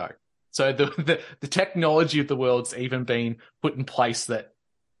where to go. So the technology of the world's even been put in place that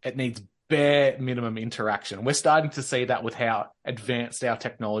it needs bare minimum interaction. We're starting to see that with how advanced our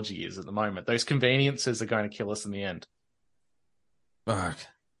technology is at the moment. Those conveniences are going to kill us in the end. Fuck.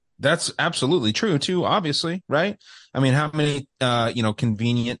 That's absolutely true too, obviously, right? I mean, how many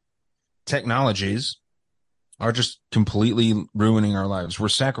convenient technologies are just completely ruining our lives? We're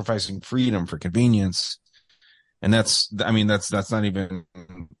sacrificing freedom for convenience. And that's not even,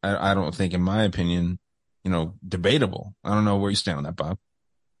 I don't think, in my opinion, debatable. I don't know where you stand on that, Bob.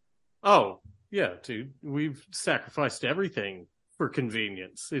 Oh, yeah, dude. We've sacrificed everything for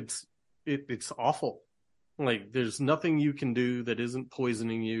convenience. It's awful. Like, there's nothing you can do that isn't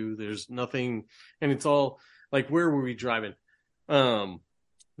poisoning you. There's nothing, and it's all, like, where were we driving?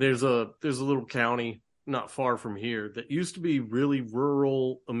 There's a little county not far from here that used to be really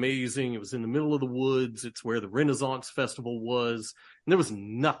rural, amazing. It was in the middle of the woods. It's where the Renaissance Festival was. And there was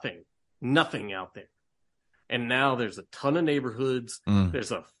nothing out there. And now there's a ton of neighborhoods.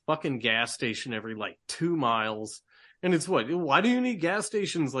 There's a fucking gas station every like 2 miles. And it's why do you need gas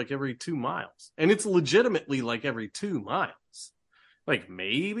stations like every 2 miles? And it's legitimately like every 2 miles, like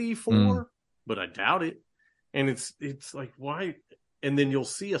maybe 4, but I doubt it. And it's like, why? And then you'll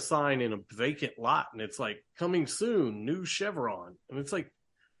see a sign in a vacant lot and it's like, coming soon, new Chevron. And it's like,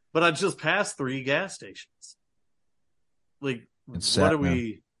 but I just passed 3 gas stations. Like, what are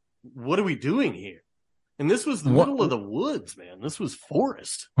we doing here? And this was the middle of the woods, man. This was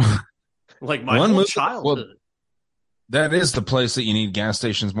forest. Like my whole childhood. Well, that is the place that you need gas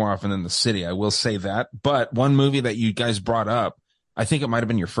stations more often than the city. I will say that. But one movie that you guys brought up, I think it might have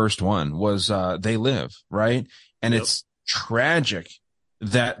been your first one, was They Live, right? And it's tragic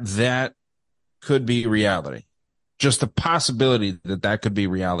that could be reality. Just the possibility that could be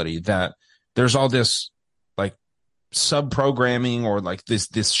reality, that there's all this like sub-programming or like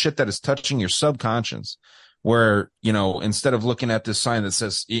this shit that is touching your subconscious, where, instead of looking at this sign that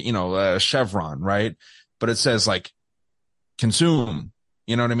says, Chevron, right? But it says like consume,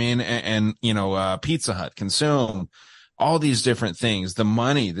 you know what I mean? And Pizza Hut, consume, all these different things, the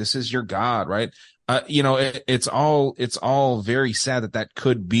money, this is your God, right? It's all very sad that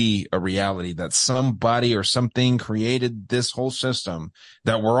could be a reality, that somebody or something created this whole system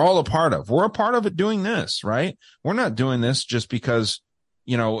that we're all a part of. We're a part of it doing this, right? We're not doing this just because,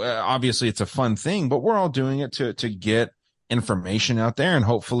 obviously it's a fun thing, but we're all doing it to get information out there and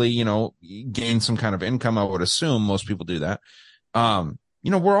hopefully, gain some kind of income. I would assume most people do that.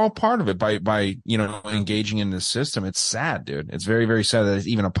 we're all part of it by engaging in this system. It's sad, dude. It's very, very sad that it's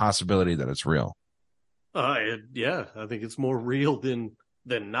even a possibility that it's real. Yeah, I think it's more real than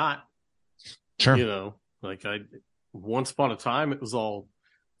not. Sure. Once upon a time, it was all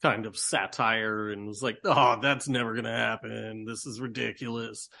kind of satire and was like, oh, that's never going to happen. This is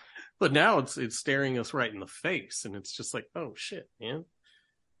ridiculous. But now it's staring us right in the face, and it's just like, oh shit, man.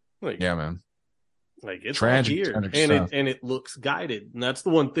 Yeah, man. It's tragic, all here, and it looks guided, and that's the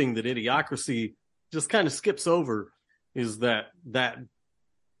one thing that Idiocracy just kind of skips over, is that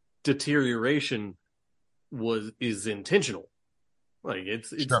deterioration is intentional. It's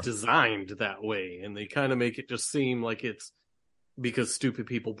sure. designed that way, and they kind of make it just seem like it's because stupid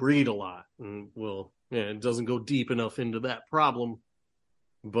people breed a lot, and it doesn't go deep enough into that problem,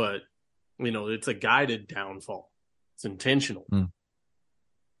 but it's a guided downfall. It's intentional.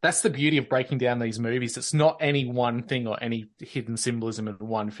 That's the beauty of breaking down these movies. It's not any one thing or any hidden symbolism in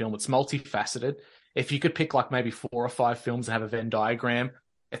one film. It's multifaceted. If you could pick like maybe 4 or 5 films that have a Venn diagram,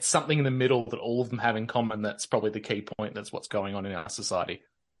 it's something in the middle that all of them have in common. That's probably the key point. That's what's going on in our society.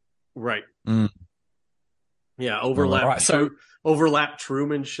 Right. Yeah. Overlap. Right, so overlap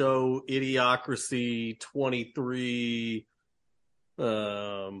Truman Show, Idiocracy, 23.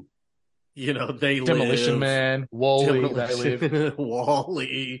 They Demolition Live. Man, Wall-E, They Live.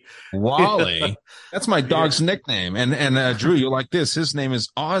 Wall-E. That's my dog's nickname. And Drew, you're like this. His name is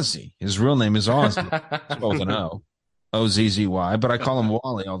Ozzy. His real name is Ozzy. Spelled an O. Ozzy, but I call him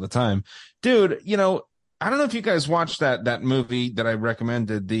Wally all the time. Dude, I don't know if you guys watched that movie that I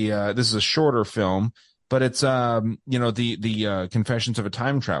recommended. This is a shorter film, but it's the Confessions of a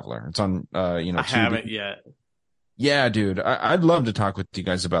Time Traveler. It's on I haven't yet. Yeah, dude, I'd love to talk with you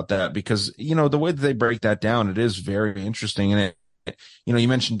guys about that because, the way that they break that down, it is very interesting. And you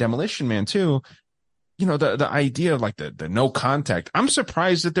mentioned Demolition Man too. The idea of like the no contact. I'm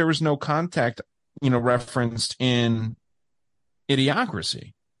surprised that there was no contact, referenced in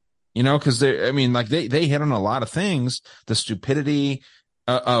Idiocracy, because they hit on a lot of things, the stupidity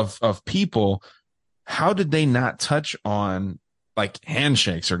of people. How did they not touch on like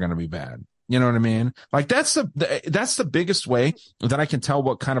handshakes are going to be bad? You know what I mean? Like that's the biggest way that I can tell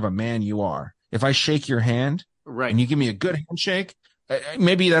what kind of a man you are. If I shake your hand, right, and you give me a good handshake,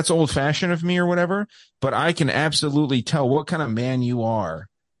 maybe that's old fashioned of me or whatever, but I can absolutely tell what kind of man you are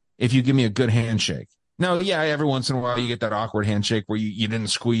if you give me a good handshake. Now, yeah, every once in a while you get that awkward handshake where you didn't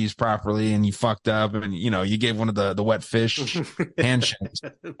squeeze properly and you fucked up and, you gave one of the wet fish handshakes.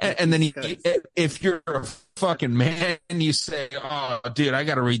 And then if you're a fucking man, you say, oh, dude, I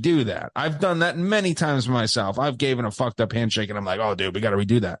got to redo that. I've done that many times myself. I've given a fucked up handshake and I'm like, oh, dude, we got to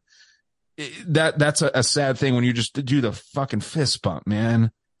redo that. That's a sad thing when you just do the fucking fist bump,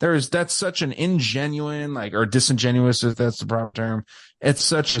 man. That's such an ingenuine, or disingenuous, if that's the proper term. It's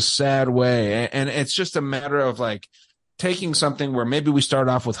such a sad way. And it's just a matter of taking something where maybe we start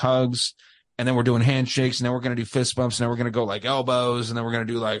off with hugs and then we're doing handshakes and then we're going to do fist bumps and then we're going to go like elbows and then we're going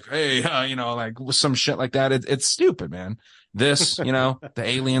to do hey, some shit like that. It's stupid, man. This, the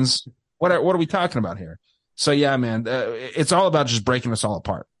aliens, what are we talking about here? So yeah, man, it's all about just breaking us all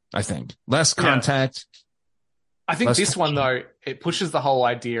apart. I think less contact. Yeah. I think this one, though, it pushes the whole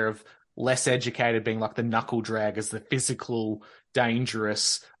idea of less educated being like the knuckle drag as the physical,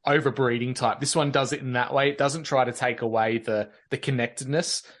 dangerous, overbreeding type. This one does it in that way. It doesn't try to take away the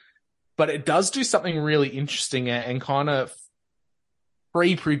connectedness, but it does do something really interesting and kind of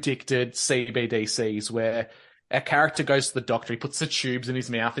pre-predicted CBDCs where a character goes to the doctor, he puts the tubes in his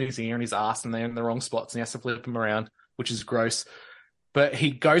mouth and his ear and his ass and they're in the wrong spots and he has to flip them around, which is gross. But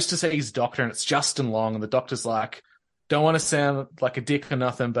he goes to see his doctor and it's Justin Long and the doctor's like, don't want to sound like a dick or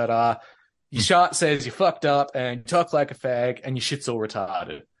nothing, but your chart says you fucked up and you talk like a fag and your shit's all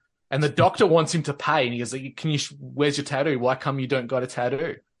retarded. And the doctor wants him to pay and he goes, where's your tattoo? Why come you don't got a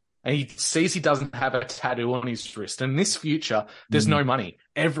tattoo? And he sees he doesn't have a tattoo on his wrist. And in this future, there's no money.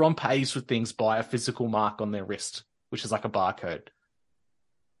 Everyone pays for things by a physical mark on their wrist, which is like a barcode.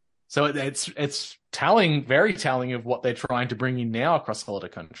 So it's telling, very telling of what they're trying to bring in now across a lot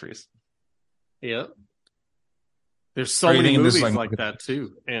of countries. Yeah. There's so many movies like that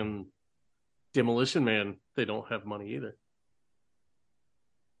too. And Demolition Man, they don't have money either.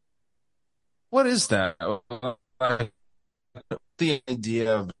 What is that? The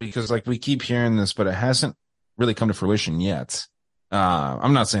idea of, because we keep hearing this, but it hasn't really come to fruition yet.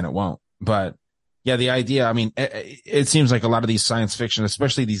 I'm not saying it won't, but yeah, the idea, it seems like a lot of these science fiction,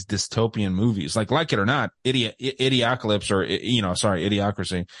 especially these dystopian movies, like it or not, Idiocracy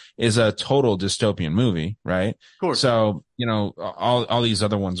is a total dystopian movie, right? Of course. So, all these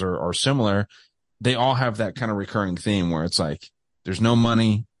other ones are similar. They all have that kind of recurring theme where it's like, There's no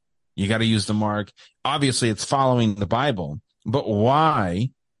money. You got to use the mark. Obviously, it's following the Bible. But why,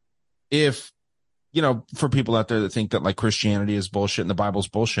 if, for people out there that think that like Christianity is bullshit and the Bible's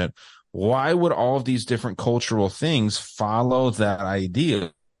bullshit, why would all of these different cultural things follow that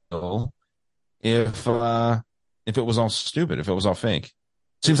ideal if it was all stupid, if it was all fake?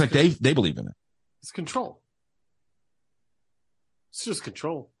 Seems like they believe in it. It's control. It's just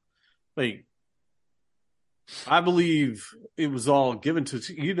control. Like, I believe it was all given to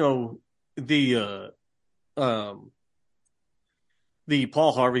the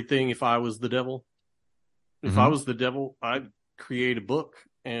Paul Harvey thing. If I was the devil, I'd create a book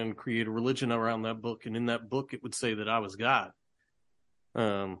and create a religion around that book, and in that book, it would say that I was God.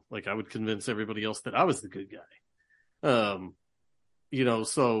 Like I would convince everybody else that I was the good guy.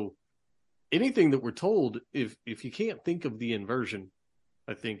 So anything that we're told, if you can't think of the inversion,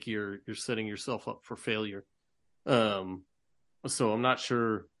 I think you're setting yourself up for failure. So I'm not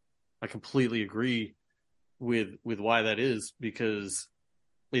sure I completely agree with why that is, because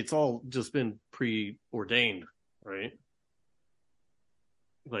it's all just been preordained, right?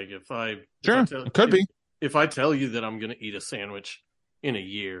 Like it could be. If I tell you that I'm going to eat a sandwich in a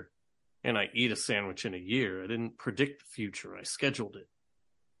year, and I eat a sandwich in a year, I didn't predict the future. I scheduled it.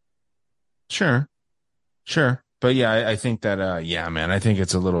 Sure. But yeah, I think that, man, I think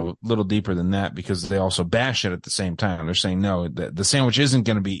it's a little deeper than that, because they also bash it at the same time. They're saying, no, the sandwich isn't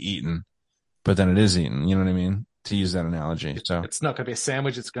going to be eaten, but then it is eaten. You know what I mean? To use that analogy. So it's not going to be a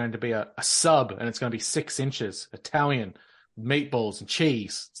sandwich. It's going to be a sub, and it's going to be 6 inches, Italian, meatballs and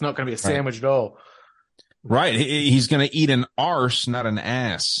cheese. It's not going to be a sandwich at all. Right. He's going to eat an arse, not an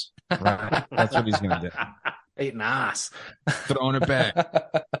ass. Right. That's what he's going to do. Eat an ass. Throwing it back.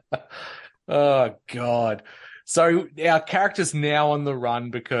 Oh, God. So our character's now on the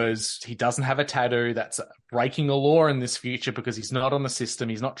run because he doesn't have a tattoo. That's breaking a law in this future because he's not on the system.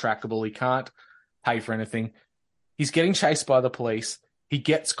 He's not trackable. He can't pay for anything. He's getting chased by the police. He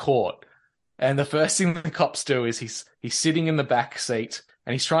gets caught. And the first thing the cops do is he's sitting in the back seat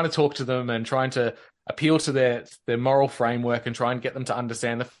and he's trying to talk to them and trying to appeal to their moral framework and try and get them to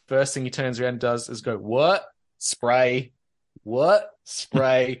understand. The first thing he turns around and does is go, "What? Spray. What?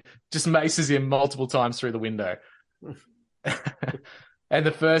 Spray." Just maces him multiple times through the window. And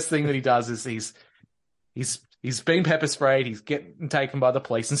the first thing that he does is he's been pepper sprayed. He's getting taken by the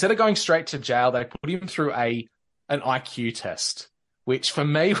police. Instead of going straight to jail, they put him through an IQ test, which for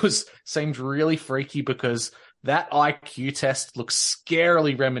me seemed really freaky because that IQ test looks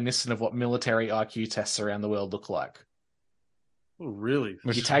scarily reminiscent of what military IQ tests around the world look like. Oh, really?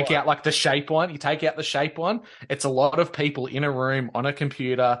 You take out like the shape one. You take out the shape one. It's a lot of people in a room on a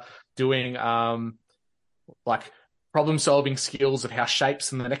computer doing like problem-solving skills of how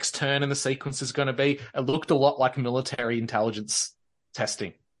shapes and the next turn in the sequence is going to be. It looked a lot like military intelligence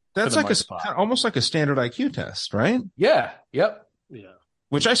testing. That's like almost like a standard IQ test, right? Yeah. Yep. Yeah.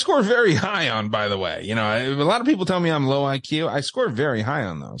 Which I score very high on, by the way. A lot of people tell me I'm low IQ. I score very high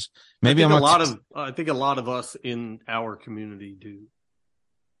on those. Maybe I think a lot of us in our community do.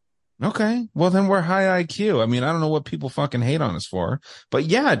 Okay. Well, then we're high IQ. I mean, I don't know what people fucking hate on us for, but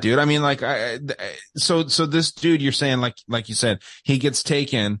yeah, dude. I mean, like, so this dude, you're saying, like you said, he gets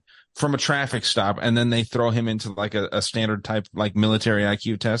taken from a traffic stop and then they throw him into like a standard type, like military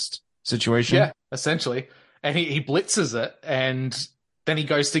IQ test situation. Yeah, essentially. And he blitzes it, and then he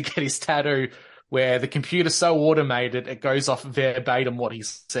goes to get his tattoo where the computer's so automated, it goes off verbatim what he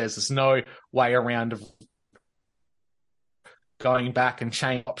says. There's no way around of going back and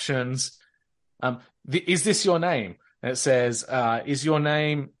change options. Is this your name? And it says, is your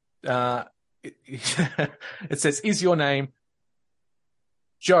name, it says, is your name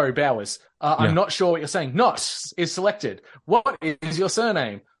Joe Bowers? I'm not sure what you're saying. Not is selected. What is your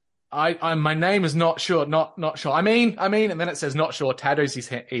surname? My name is not sure, not sure. I mean, and then it says not sure, tattoos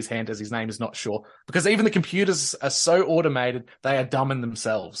his hand as his name is not sure. Because even the computers are so automated, they are dumb in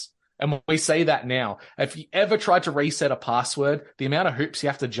themselves. And we see that now. If you ever tried to reset a password, the amount of hoops you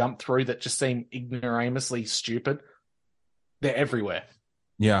have to jump through that just seem ignoramously stupid, they're everywhere.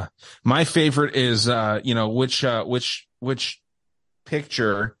 Yeah. My favorite is, which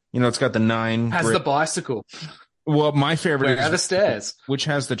picture, it's got the 9. Has the bicycle. Well, my favorite is the stairs, which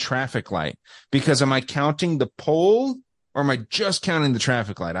has the traffic light. Because am I counting the pole or am I just counting the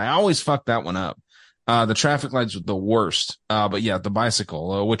traffic light? I always fuck that one up. The traffic light's the worst. But yeah, the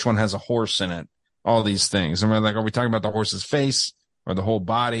bicycle, which one has a horse in it? All these things. And we're like, are we talking about the horse's face or the whole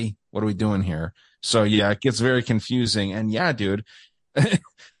body? What are we doing here? So yeah, it gets very confusing. And yeah, dude,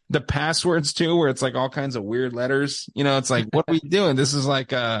 the passwords too, where it's like all kinds of weird letters, it's like, what are we doing? This is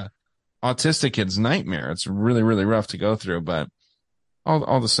like autistic kid's nightmare. It's really, really rough to go through, but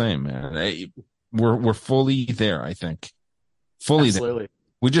All the same, man. We're fully there, I think. Fully Absolutely. there.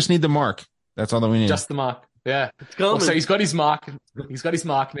 We just need the mark. That's all that we need. Just the mark. Yeah. It's coming. Well, so he's got his mark. He's got his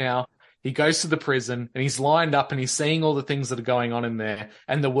mark now. He goes to the prison and he's lined up and he's seeing all the things that are going on in there.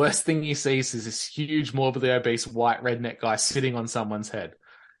 And the worst thing he sees is this huge, morbidly obese white redneck guy sitting on someone's head.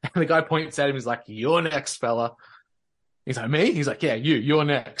 And the guy points at him. He's like, "You're next, fella." He's like, "Me?" He's like, "Yeah, you're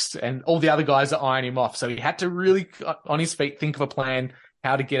next." And all the other guys are eyeing him off. So he had to really, on his feet, think of a plan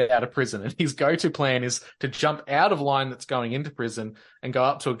how to get out of prison. And his go-to plan is to jump out of line that's going into prison and go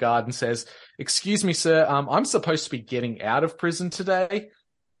up to a guard and says, "Excuse me, sir, I'm supposed to be getting out of prison today."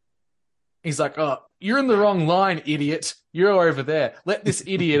 He's like, "Oh, you're in the wrong line, idiot. You're over there. Let this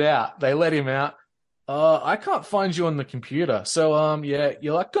idiot out." They let him out. "I can't find you on the computer. So, yeah,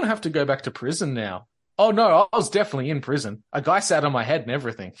 you're like going to have to go back to prison now." "Oh, no, I was definitely in prison. A guy sat on my head and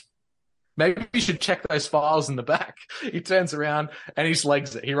everything. Maybe you should check those files in the back." He turns around and he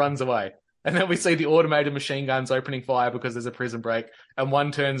legs it. He runs away. And then we see the automated machine guns opening fire because there's a prison break. And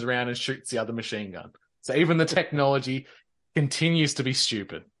one turns around and shoots the other machine gun. So even the technology continues to be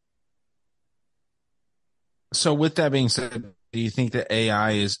stupid. So with that being said, do you think that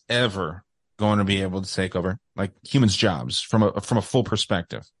AI is ever going to be able to take over like humans' jobs from a full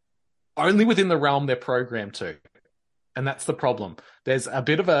perspective? Only within the realm they're programmed to. And that's the problem. There's a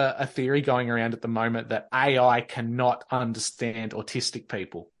bit of a theory going around at the moment that AI cannot understand autistic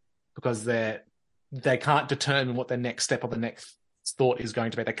people because they can't determine what their next step or the next thought is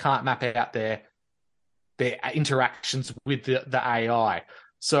going to be. They can't map out their interactions with the AI.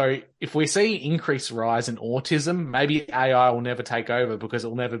 So if we see increased rise in autism, maybe AI will never take over because it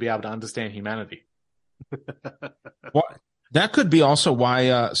will never be able to understand humanity. Well, that could be also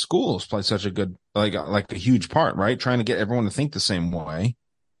why schools play such a good, like a huge part, right? Trying to get everyone to think the same way,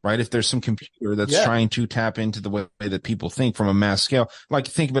 right? If there's some computer that's trying to tap into the way that people think from a mass scale, like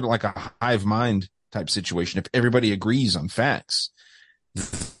think of it like a hive mind type situation. If everybody agrees on facts,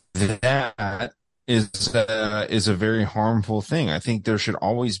 that is a very harmful thing. I think there should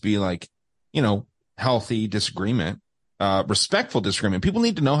always be like, healthy disagreement, respectful disagreement. People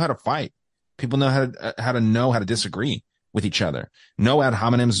need to know how to fight. People know how to disagree with each other. No ad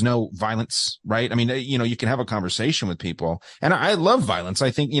hominems, no violence, right? I mean, you can have a conversation with people. And I love violence.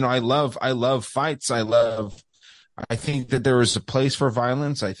 I think, I love fights. I think that there is a place for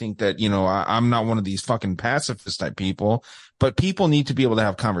violence. I think that, I'm not one of these fucking pacifist type people, but people need to be able to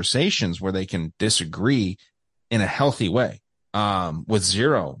have conversations where they can disagree in a healthy way, with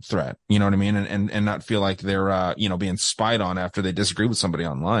zero threat. You know what I mean? And not feel like they're, being spied on after they disagree with somebody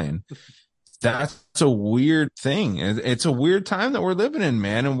online. That's a weird thing. It's a weird time that we're living in,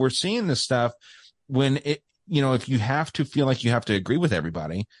 man. And we're seeing this stuff when if you have to feel like you have to agree with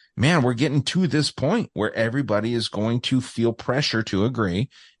everybody, man, we're getting to this point where everybody is going to feel pressure to agree.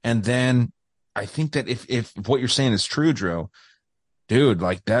 And then I think that if what you're saying is true, Drew, dude,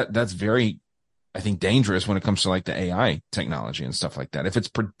 like that's very, I think, dangerous when it comes to like the AI technology and stuff like that. If it's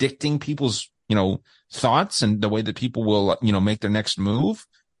predicting people's, thoughts and the way that people will, make their next move,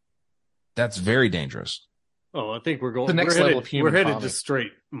 that's very dangerous. Oh, I think we're going the next level of human. We're headed to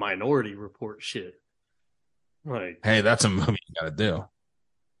straight Minority Report shit. Like, hey, that's a movie you got to do.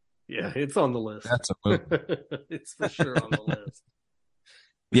 Yeah, it's on the list. That's a movie. It's for sure on the list.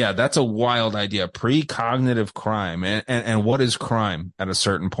 Yeah, that's a wild idea. Precognitive crime, and what is crime at a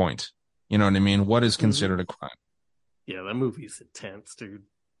certain point? You know what I mean? What is considered a crime? Yeah, that movie's intense, dude.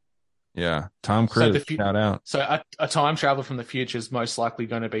 Yeah, Tom Cruise, shout out. So a time traveler from the future is most likely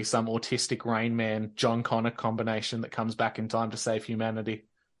going to be some autistic Rain Man, John Connor combination that comes back in time to save humanity.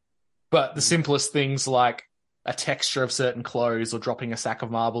 But the simplest things like a texture of certain clothes or dropping a sack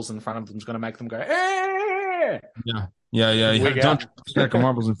of marbles in front of them is going to make them go, eh! Yeah. Don't drop a sack of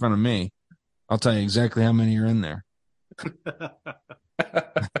marbles in front of me. I'll tell you exactly how many are in there.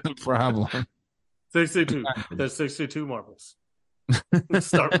 No problem. 62. There's 62 marbles.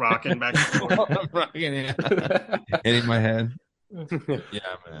 Start rocking back and forth. I'm rocking, yeah. Hitting my head. Yeah,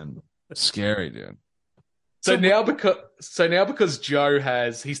 man. Scary, dude. So now because Joe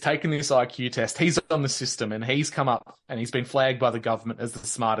he's taken this IQ test, he's on the system and he's come up and he's been flagged by the government as the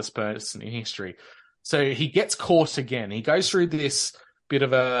smartest person in history. So he gets caught again. He goes through this bit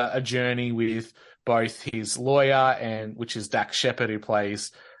of a journey with both his lawyer which is Dax Shepard, who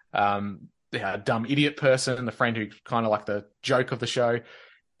plays the dumb idiot person, the friend who kind of like the joke of the show,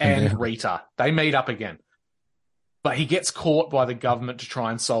 and Rita. They meet up again. But he gets caught by the government to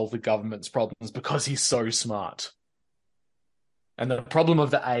try and solve the government's problems because he's so smart. And the problem of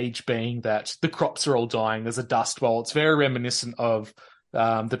the age being that the crops are all dying. There's a dust bowl. It's very reminiscent of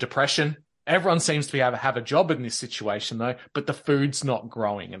the Depression Everyone seems to have a job in this situation, though, but the food's not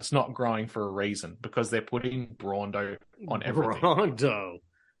growing, and it's not growing for a reason, because they're putting Brawndo on everything. Brawndo.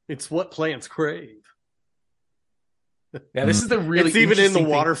 It's what plants crave. Yeah, this is the really It's even in the interesting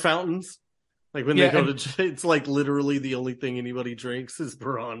water thing. fountains. Like when they go to, it's like literally the only thing anybody drinks is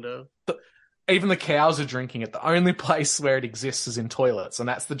Brawndo. Even the cows are drinking it. The only place where it exists is in toilets, and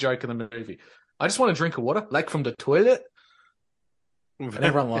that's the joke of the movie. I just want to drink a water, like from the toilet. And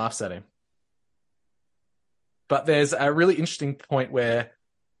everyone laughs at him. But there's a really interesting point where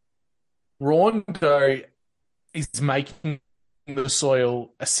Brawndo is making the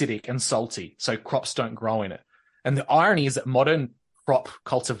soil acidic and salty, so crops don't grow in it. And the irony is that modern crop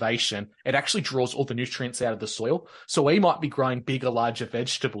cultivation, it actually draws all the nutrients out of the soil. So we might be growing bigger, larger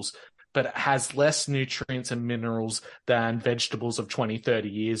vegetables, but it has less nutrients and minerals than vegetables of 20, 30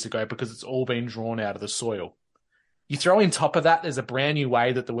 years ago because it's all been drawn out of the soil. You throw in top of that, there's a brand new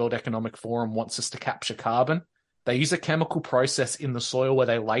way that the World Economic Forum wants us to capture carbon. They use a chemical process in the soil where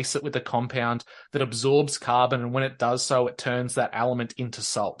they lace it with a compound that absorbs carbon, and when it does so, it turns that element into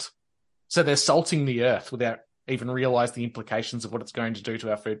salt. So they're salting the earth without even realize the implications of what it's going to do to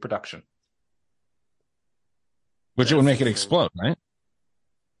our food production. Which it would make it explode, right?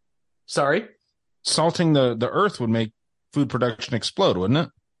 Sorry? Salting the earth would make food production explode, wouldn't it?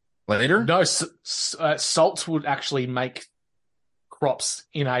 Later? No, salt would actually make crops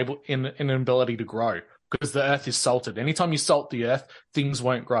in an ability to grow because the earth is salted. Anytime you salt the earth, things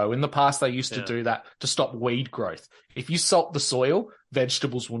won't grow. In the past, they used to do that to stop weed growth. If you salt the soil,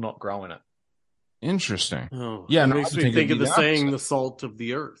 vegetables will not grow in it. Interesting. Oh, yeah, it no, makes me think of the saying, the salt of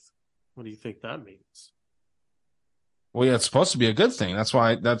the earth. What do you think that means? Well, yeah, it's supposed to be a good thing.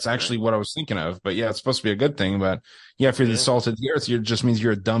 That's actually what I was thinking of. But yeah, it's supposed to be a good thing. But yeah, if you're the salt of the earth, it just means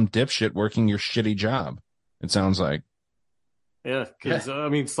you're a dumb dipshit working your shitty job. It sounds like. Yeah, because I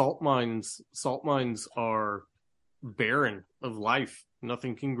mean, salt mines are barren of life.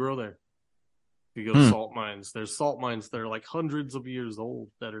 Nothing can grow there. If you go to salt mines, there's salt mines that are like hundreds of years old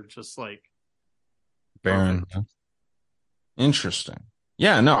that are just like barren. Perfect. Interesting.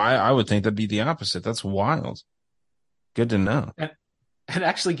 Yeah, no, I would think that'd be the opposite. That's wild. Good to know. And it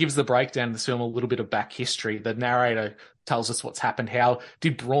actually gives the breakdown of this film a little bit of back history. The narrator tells us what's happened. How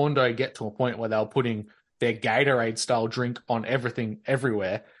did Brawndo get to a point where they were putting their Gatorade style drink on everything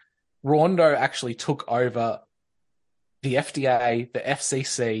everywhere? Brawndo actually took over the FDA, the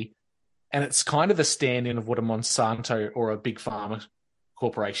FCC, and it's kind of the stand-in of what a Monsanto or a big pharma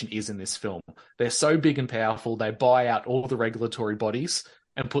corporation is in this film. They're so big and powerful, they buy out all the regulatory bodies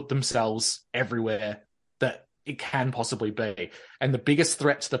and put themselves everywhere that it can possibly be. And the biggest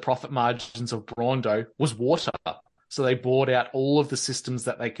threat to the profit margins of Brawndo was water. So they bought out all of the systems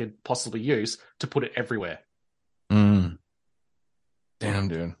that they could possibly use to put it everywhere. Damn,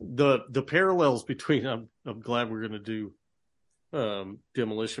 dude. The parallels between, I'm glad we're going to do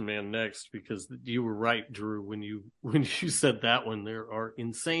Demolition Man next, because you were right, Drew, when you said that one. There are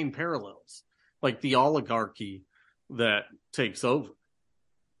insane parallels, like the oligarchy that takes over,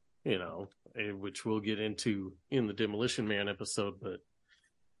 which we'll get into in the Demolition Man episode. But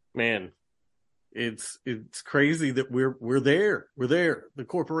man, it's crazy that we're there. The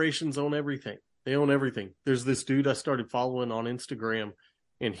corporations own everything. They own everything. There's this dude I started following on Instagram,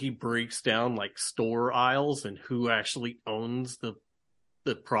 and he breaks down like store aisles and who actually owns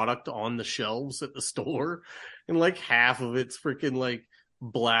the product on the shelves at the store. And like half of it's freaking like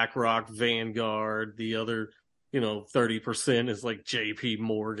BlackRock, Vanguard. The other, 30% is like JP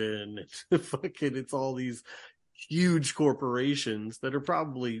Morgan. It's all these huge corporations that are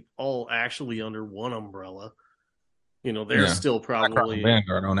probably all actually under one umbrella. They're still probably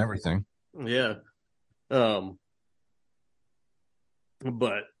Vanguard own everything. Yeah.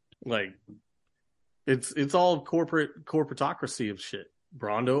 But like it's all corporatocracy of shit.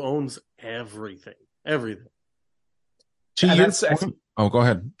 Brawndo owns everything. Everything. Go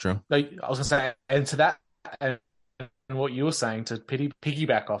ahead, Drew. I was gonna say, and to that and what you were saying, to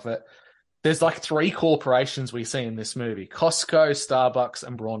piggyback off it, there's like 3 corporations we see in this movie: Costco, Starbucks,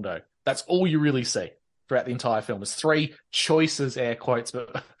 and Brawndo. That's all you really see throughout the entire film. It's 3 choices, air quotes,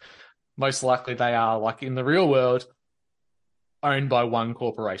 but most likely they are, like in the real world, owned by one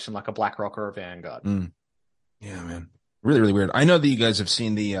corporation, like a BlackRock or a Vanguard. Yeah, man. Really, really weird. I know that you guys have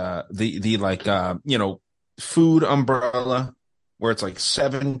seen the like, food umbrella where it's like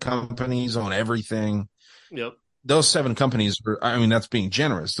 7 companies own everything. Yep. Those 7 companies that's being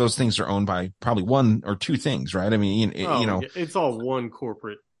generous. Those things are owned by probably 1 or 2 things, right? I mean, it's all one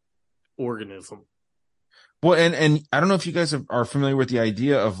corporate organism. Well, and I don't know if you guys are familiar with the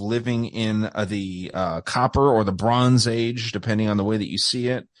idea of living in the copper or the Bronze Age, depending on the way that you see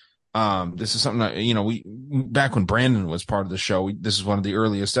it. This is something that, we back when Brandon was part of the show, this is one of the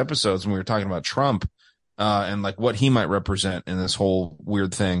earliest episodes when we were talking about Trump, and like what he might represent in this whole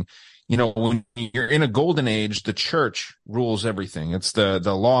weird thing. When you're in a golden age, the church rules everything. It's the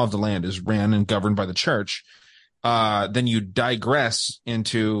law of the land is ran and governed by the church. Then you digress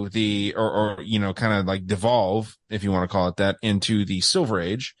into kind of like devolve, if you want to call it that, into the Silver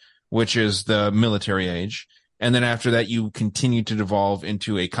Age, which is the military age. And then after that, you continue to devolve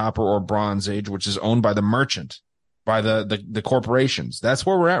into a Copper or Bronze Age, which is owned by the merchant, by the corporations. That's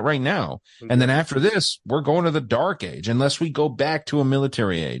where we're at right now. And then after this, we're going to the Dark Age, unless we go back to a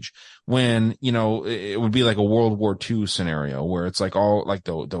military age when, it would be like a World War II scenario where it's like all like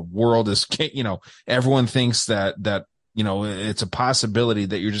the world is, everyone thinks that, it's a possibility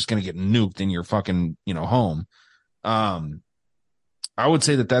that you're just going to get nuked in your fucking, home. I would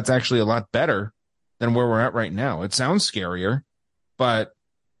say that that's actually a lot better than where we're at right now. It sounds scarier, but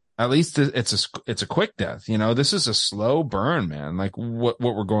at least it's a quick death. This is a slow burn, man. Like what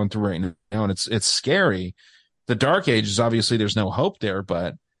we're going through right now. And it's scary. The Dark Age is obviously there's no hope there,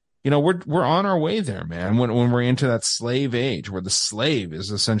 but we're on our way there, man. When we're into that slave age where the slave is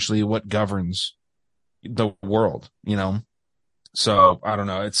essentially what governs the world, So I don't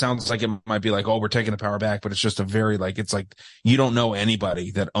know. It sounds like it might be like, oh, we're taking the power back, but it's just it's like you don't know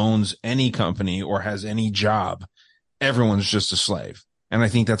anybody that owns any company or has any job. Everyone's just a slave. And I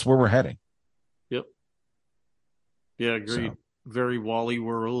think that's where we're heading. Yep. Yeah, agreed. So. Very Wally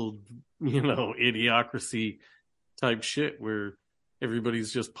World, idiocracy type shit where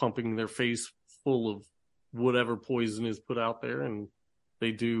everybody's just pumping their face full of whatever poison is put out there and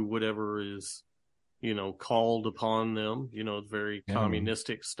they do whatever is called upon them, very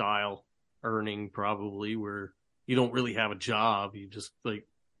communistic style earning probably where you don't really have a job. You just like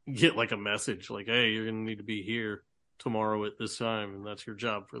get like a message like, hey, you're going to need to be here tomorrow at this time. And that's your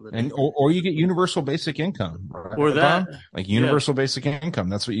job for the day. And, or you get universal basic income. Right? Or that. Like universal basic income.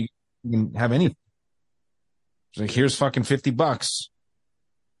 That's what you can have anything. It's like, here's fucking $50.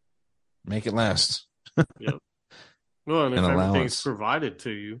 Make it last. Yep. Well, and if everything's provided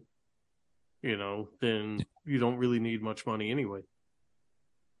to you, then you don't really need much money anyway.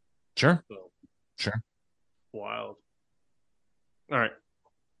 Sure. So, sure. Wild. All right.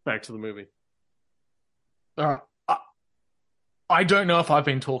 Back to the movie. I don't know if I've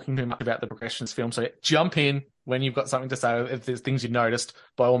been talking too much about the progressions film, so jump in when you've got something to say. If there's things you've noticed,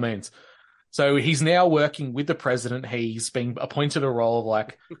 by all means. So he's now working with the president. He's been appointed a role of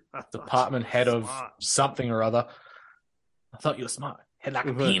like department head of something or other. I thought you were smart. Head like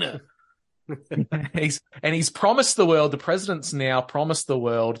a peanut. He's promised the world, the president's now promised the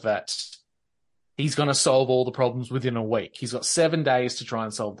world that he's going to solve all the problems within a week. He's got 7 days to try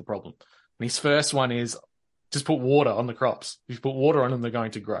and solve the problem. And his first one is just put water on the crops. If you put water on them, they're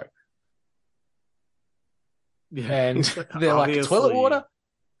going to grow. Yeah. And they're like, toilet water?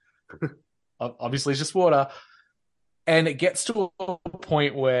 Obviously, it's just water. And it gets to a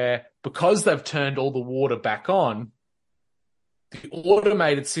point where, because they've turned all the water back on, the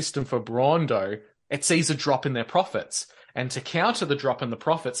automated system for Brondo, it sees a drop in their profits. And to counter the drop in the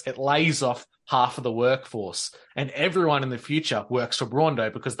profits, it lays off half of the workforce. And everyone in the future works for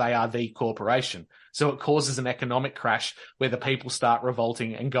Brondo because they are the corporation. So it causes an economic crash where the people start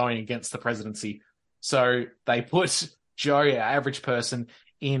revolting and going against the presidency. So they put Joe, our average person,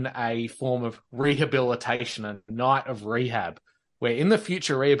 in a form of rehabilitation, a night of rehab, where in the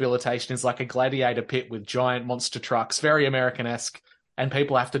future rehabilitation is like a gladiator pit with giant monster trucks, very American-esque, and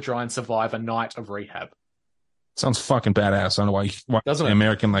people have to try and survive a night of rehab. Sounds fucking badass. I don't know why doesn't it?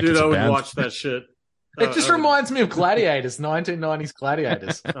 American like Dude, it's I a would bad watch that shit. It just reminds me of Gladiators, 1990s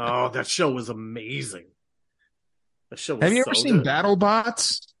Gladiators. Oh, that show was amazing. That show was Have you ever so seen good.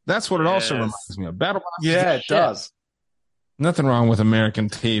 BattleBots? That's what it also reminds me of. BattleBots. Yeah, it does. Nothing wrong with American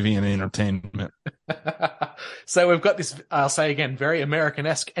TV and entertainment. So we've got this, I'll say again, very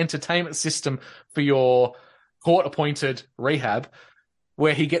American-esque entertainment system for your court-appointed rehab,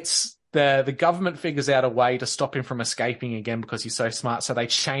 where he gets the government figures out a way to stop him from escaping again because he's so smart, so they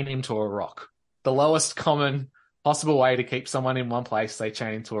chain him to a rock. The lowest common possible way to keep someone in one place, they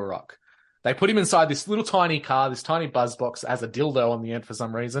chain him to a rock. They put him inside this little tiny car, this tiny buzz box that has a dildo on the end for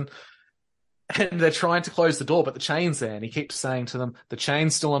some reason. And they're trying to close the door, but the chain's there. And he keeps saying to them, the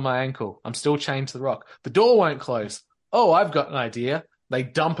chain's still on my ankle. I'm still chained to the rock. The door won't close. Oh, I've got an idea. They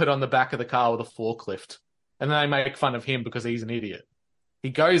dump it on the back of the car with a forklift. And then they make fun of him because he's an idiot. He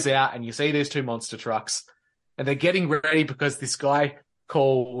goes out and you see these two monster trucks. And they're getting ready because this guy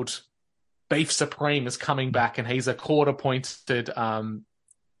called Beef Supreme is coming back. And he's a court-appointed a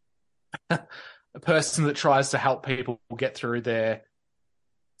person that tries to help people get through their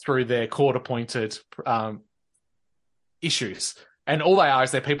through their court-appointed issues. And all they are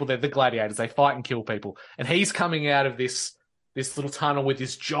is they're the gladiators. They fight and kill people. And he's coming out of this little tunnel with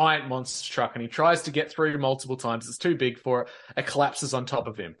this giant monster truck, and he tries to get through multiple times. It's too big for it. It collapses on top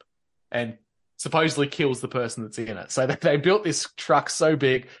of him and supposedly kills the person that's in it. So they built this truck so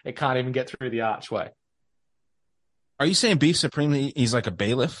big it can't even get through the archway. Are you saying Beef Supreme, he's like a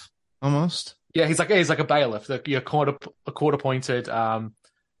bailiff almost? Yeah, he's like a bailiff, a court-appointed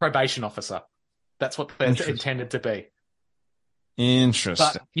probation officer. That's what they're intended to be. Interesting.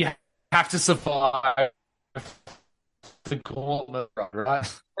 But you have to survive the gauntlet,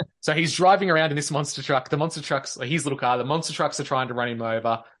 right? So he's driving around in this monster truck. The monster truck's his little car. The monster trucks are trying to run him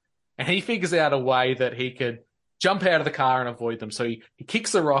over, and he figures out a way that he could jump out of the car and avoid them. So he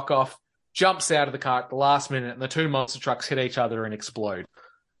kicks the rock off, jumps out of the car at the last minute, and the two monster trucks hit each other and explode.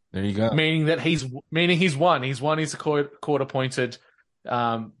 There you go. Meaning he's won. He's won his court-appointed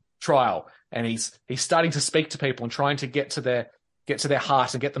trial, and he's starting to speak to people and trying to get to their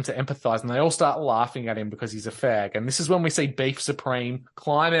heart and get them to empathize. And they all start laughing at him because he's a fag. And this is when we see Beef Supreme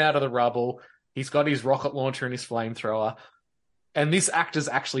climb out of the rubble. He's got his rocket launcher and his flamethrower. And this actor's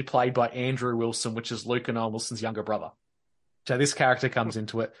actually played by Andrew Wilson, which is Luke and Owen Wilson's younger brother. So this character comes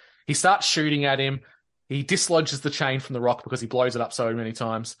into it. He starts shooting at him. He dislodges the chain from the rock because he blows it up so many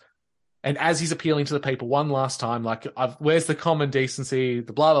times. And as he's appealing to the people one last time, like, where's the common decency,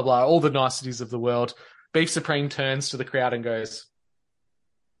 the blah, blah, blah, all the niceties of the world, Beef Supreme turns to the crowd and goes,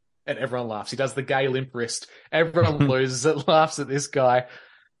 and everyone laughs. He does the gay limp wrist. Everyone loses it, laughs at this guy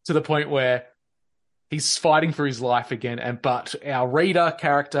to the point where he's fighting for his life again. But our Rita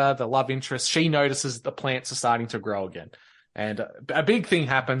character, the love interest, she notices the plants are starting to grow again. And a big thing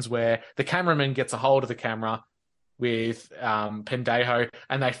happens where the cameraman gets a hold of the camera with Pendejo,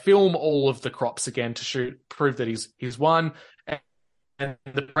 and they film all of the crops again to prove that he's won. And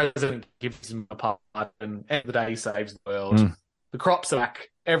the president gives him a pardon. And at the end of the day, he saves the world. The crops are back.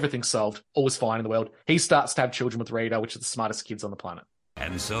 Everything's solved. All is fine in the world. He starts to have children with Rita, which are the smartest kids on the planet.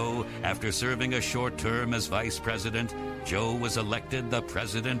 And so, after serving a short term as vice president, Joe was elected the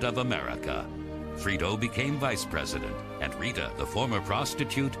president of America. Frito became vice president, and Rita, the former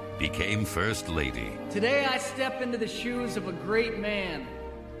prostitute, became first lady. Today I step into the shoes of a great man.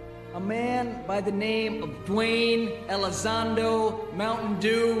 A man by the name of Dwayne Elizondo Mountain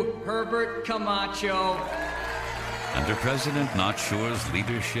Dew Herbert Camacho. Under President Not Sure's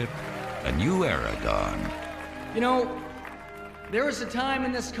leadership, a new era dawned. You know, there was a time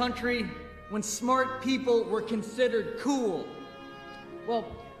in this country when smart people were considered cool. Well,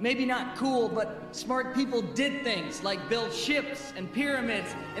 maybe not cool, but smart people did things like build ships and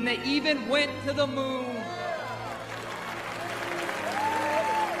pyramids, and they even went to the moon.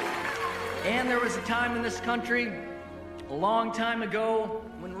 And there was a time in this country, a long time ago,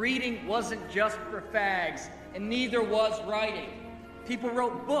 when reading wasn't just for fags, and neither was writing. People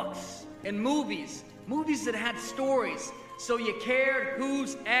wrote books and movies that had stories, so you cared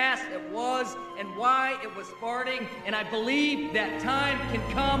whose ass it was and why it was farting, and I believe that time can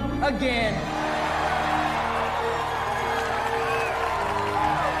come again.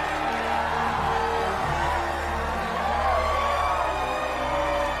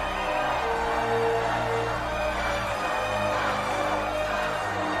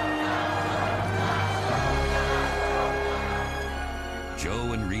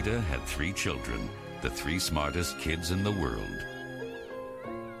 Joe and Rita had 3 children, the 3 smartest kids in the world.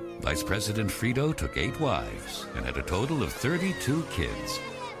 Vice President Frito took 8 wives and had a total of 32 kids.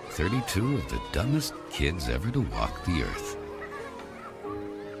 32 of the dumbest kids ever to walk the earth.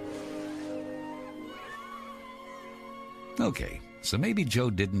 Okay, so maybe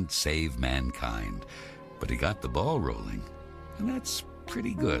Joe didn't save mankind, but he got the ball rolling, and that's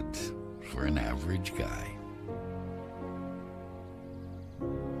pretty good for an average guy.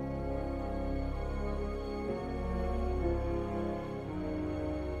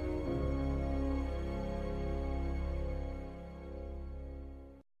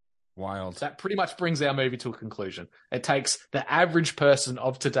 Wild. That pretty much brings our movie to a conclusion. It takes the average person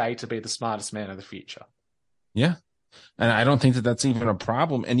of today to be the smartest man of the future. Yeah. And I don't think that that's even a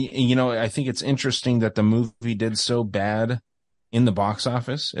problem. And, you know, I think it's interesting that the movie did so bad in the box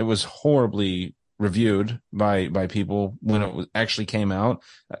office. It was horribly reviewed by people when it actually came out.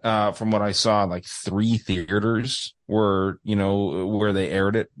 From what I saw, like 3 theaters were, you know, where they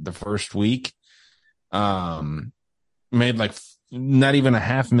aired it the first week. Made like not even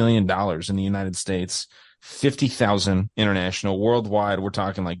 $500,000 in the United States, 50,000 international. Worldwide, we're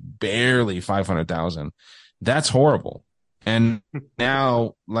talking like barely 500,000. That's horrible. And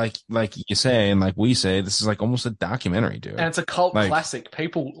now, like you say, and like we say, this is like almost a documentary, dude. And it's a cult Like, classic.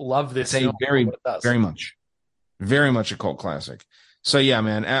 People love this. it's a film for what it does. very much a cult classic. So yeah,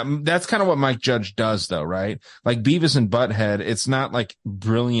 man, that's kind of what Mike Judge does, though, right? Like Beavis and Butthead, it's not like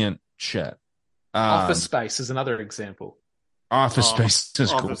brilliant shit. Office Space is another example. Office Space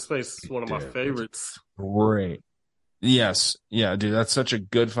is Office cool. Space is one of my favorites. Great. Yes. Yeah, dude, that's such a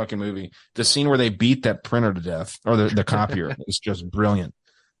good fucking movie. The scene where they beat that printer to death, or the copier, is just brilliant.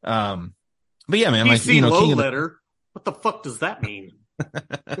 But yeah, man, like, PC low letter. What the fuck does that mean?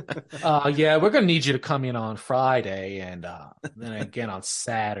 Yeah, we're gonna need you to come in on Friday and then again on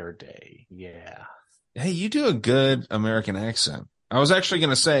Saturday. Yeah. Hey, you do a good American accent. I was actually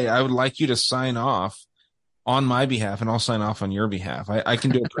gonna say I would like you to sign off on my behalf, and I'll sign off on your behalf. I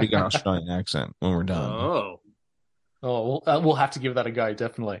can do a pretty good Australian accent when we're done. Oh, we'll have to give that a go,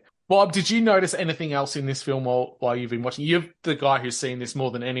 definitely. Bob, did you notice anything else in this film while you've been watching? You're the guy who's seen this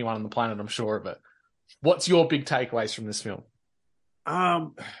more than anyone on the planet, I'm sure of it. What's your big takeaways from this film?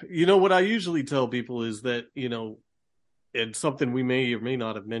 What I usually tell people is that, and something we may or may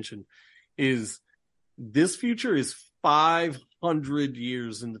not have mentioned, is this future is 500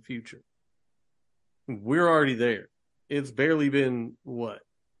 years in the future. We're already there. It's barely been,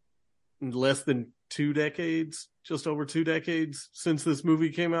 less than 2 decades, just over 2 decades since this movie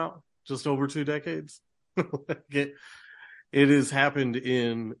came out, just over 2 decades. It has happened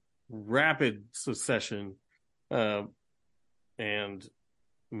in rapid succession. And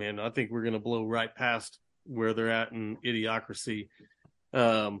man, I think we're going to blow right past where they're at in Idiocracy.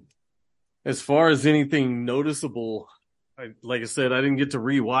 As far as anything noticeable, like I said, I didn't get to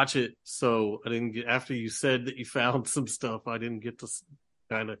rewatch it. So after you said that you found some stuff, I didn't get to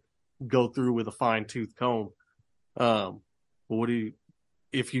kind of go through with a fine tooth comb.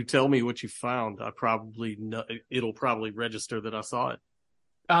 If you tell me what you found, it'll probably register that I saw it.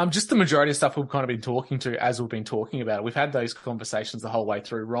 Just the majority of stuff we've kind of been talking to as we've been talking about it. We've had those conversations the whole way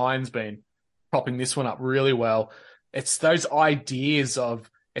through. Ryan's been propping this one up really well. It's those ideas of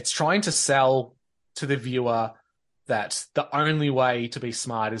it's trying to sell to the viewer that the only way to be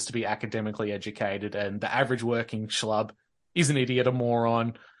smart is to be academically educated, and the average working schlub is an idiot, a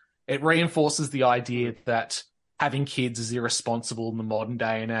moron. It reinforces the idea that having kids is irresponsible in the modern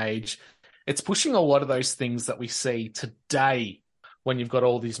day and age. It's pushing a lot of those things that we see today when you've got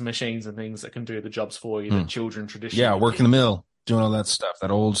all these machines and things that can do the jobs for you that children traditionally Yeah, working the mill, doing all that stuff,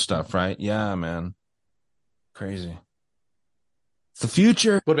 that old stuff, right? Yeah, man. Crazy. It's the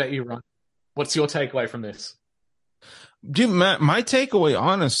future. What about you, Ron? What's your takeaway from this? Dude, my takeaway,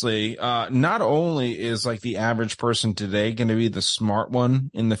 honestly, not only is like the average person today going to be the smart one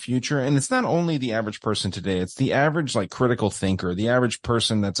in the future, and it's not only the average person today, it's the average like critical thinker, the average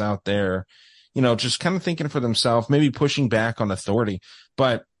person that's out there, just kind of thinking for themselves, maybe pushing back on authority.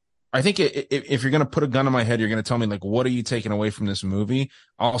 But I think if you're going to put a gun on my head, you're going to tell me like, what are you taking away from this movie?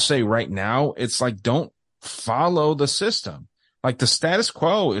 I'll say right now, it's like, don't follow the system. Like the status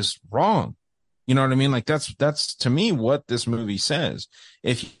quo is wrong. You know what I mean? Like that's to me what this movie says.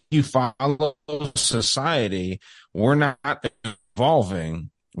 If you follow society, we're not evolving,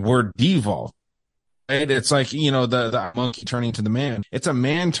 we're devolving. Right? It's like, the monkey turning to the man. It's a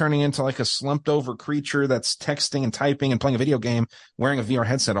man turning into like a slumped over creature that's texting and typing and playing a video game, wearing a VR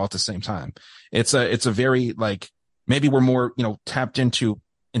headset all at the same time. It's a very like, maybe we're more, tapped into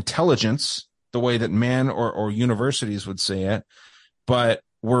intelligence the way that man or universities would say it, but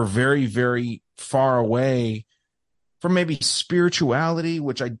we're very, very far away from maybe spirituality,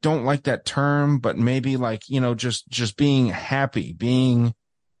 which I don't like that term, but maybe like, just being happy, being,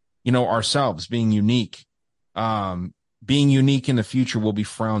 ourselves, being unique. Being unique in the future will be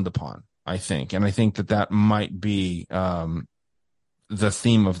frowned upon, I think. And I think that might be the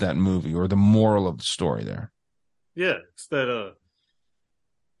theme of that movie, or the moral of the story there. Yeah, it's that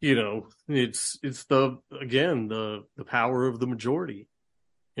it's the power of the majority.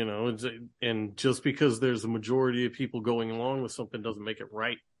 And just because there's a majority of people going along with something doesn't make it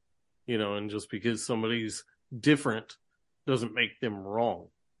right. And just because somebody's different doesn't make them wrong.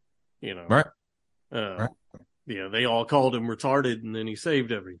 Right. Right. Yeah, they all called him retarded, and then he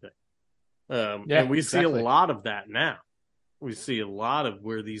saved everything. And we see a lot of that now. We see a lot of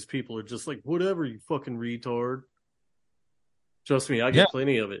where these people are just like, whatever, you fucking retard. Trust me, I get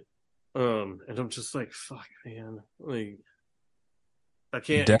plenty of it. And I'm just like, fuck, man. Like, I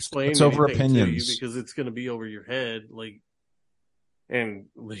can't explain anything to you because it's going to be over your head.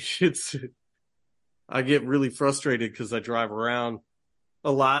 I get really frustrated because I drive around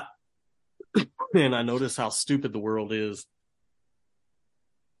a lot and I notice how stupid the world is.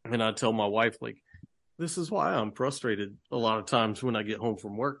 And I tell my wife, like, This is why I'm frustrated a lot of times when I get home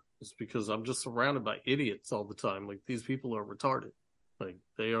from work. It's because I'm just surrounded by idiots all the time. Like, these people are retarded. Like,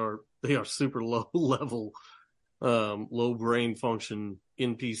 they are super low level, low brain function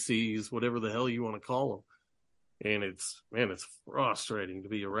NPCs, whatever the hell you want to call them. And it's frustrating to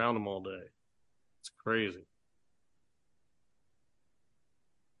be around them all day. It's crazy.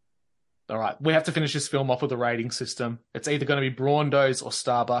 All right, we have to finish this film off with a rating system. It's either going to be Braundos or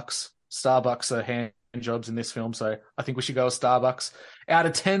Starbucks. Starbucks are hand jobs in this film, so I think we should go with Starbucks. Out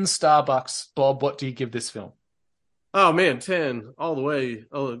of 10 Starbucks, Bob, what do you give this film? Oh man, 10 all the way.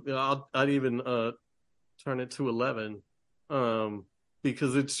 Oh, I'd even turn it to 11,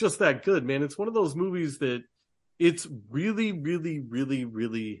 because it's just that good, man. It's one of those movies that it's really, really, really,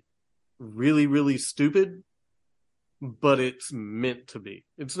 really, really, really stupid, but it's meant to be.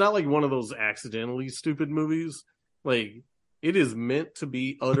 It's not like one of those accidentally stupid movies. Like, it is meant to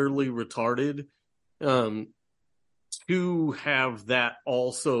be utterly retarded, to have that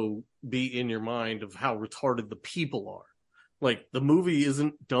also be in your mind of how retarded the people are. Like, the movie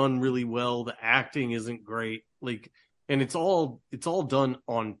isn't done really well, the acting isn't great, like, and it's all done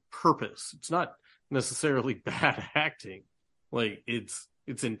on purpose. It's not necessarily bad acting. Like, it's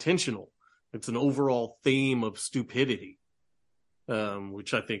intentional. It's an overall theme of stupidity,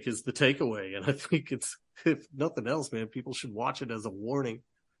 which I think is the takeaway. And I think it's, if nothing else, man, people should watch it as a warning.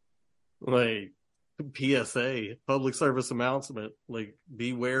 Like, PSA, public service announcement, like,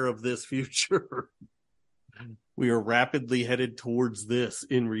 beware of this future. We are rapidly headed towards this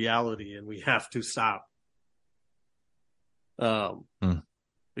in reality, and we have to stop. But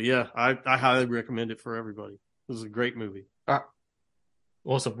yeah, I highly recommend it for everybody. This is a great movie.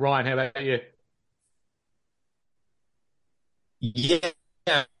 Awesome. Ryan, how about you? Yeah.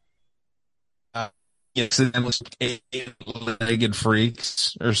 Accidentally eight-legged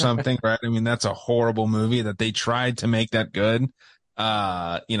freaks or something, right? I mean, that's a horrible movie that they tried to make that good.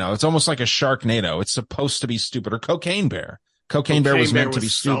 It's almost like a Sharknado. It's supposed to be stupid. Or Cocaine Bear. Cocaine Bear was meant to be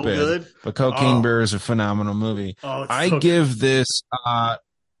stupid, but Cocaine Bear is a phenomenal movie. I give this,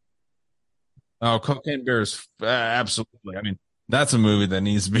 Cocaine Bear is absolutely, I mean, that's a movie that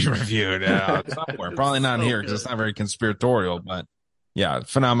needs to be reviewed somewhere. Probably not here because it's not very conspiratorial, but yeah,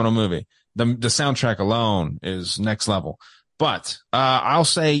 phenomenal movie. The soundtrack alone is next level. But I'll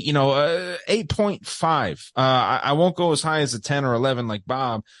say, 8.5. I won't go as high as a 10 or 11 like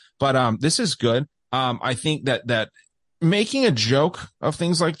Bob, but this is good. I think that making a joke of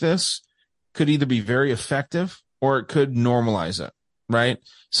things like this could either be very effective or it could normalize it, right?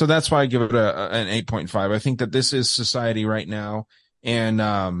 So that's why I give it an 8.5. I think that this is society right now. And,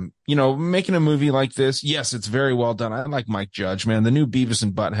 making a movie like this, yes, it's very well done. I like Mike Judge, man. The new Beavis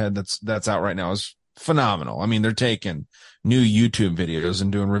and Butthead that's out right now is phenomenal. I mean, they're taking new YouTube videos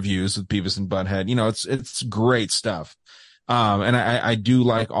and doing reviews with Beavis and Butthead. It's great stuff. And I do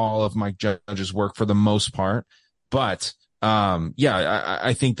like all of Mike Judge's work for the most part. But,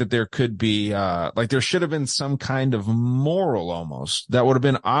 I think that there could be, there should have been some kind of moral almost that would have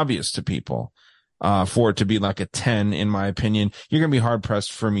been obvious to people. For it to be like a 10, in my opinion. You're going to be hard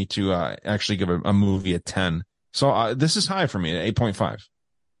pressed for me to actually give a movie a 10. So this is high for me, at 8.5.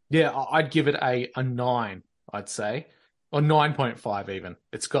 Yeah, I'd give it a 9, I'd say. Or 9.5 even.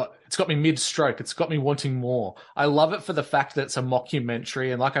 It's got me mid-stroke. It's got me wanting more. I love it for the fact that it's a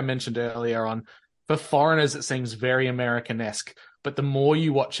mockumentary. And like I mentioned earlier on, for foreigners, it seems very American-esque. But the more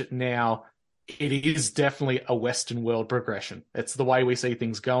you watch it now, it is definitely a Western world progression. It's the way we see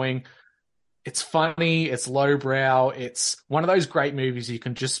things going. It's funny, it's lowbrow, it's one of those great movies you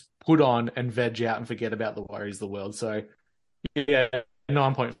can just put on and veg out and forget about the worries of the world. So, yeah,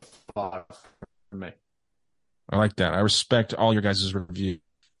 9.5 for me. I like that. I respect all your guys' review.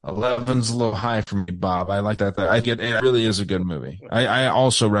 11's a little high for me, Bob. I like that. It really is a good movie. I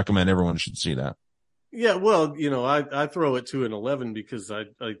also recommend everyone should see that. Yeah, well, I throw it to an 11 because I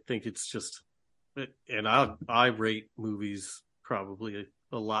think it's just, and I rate movies probably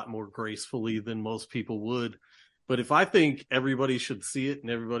a lot more gracefully than most people would. But if I think everybody should see it and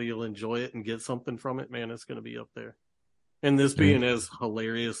everybody will enjoy it and get something from it, man, it's going to be up there. And this being as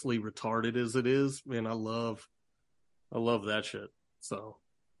hilariously retarded as it is, man, I love that shit. So,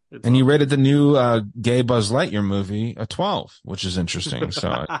 and you rated the new gay Buzz Lightyear movie a 12, which is interesting. So,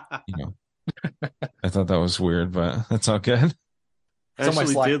 I thought that was weird, but that's all good. It's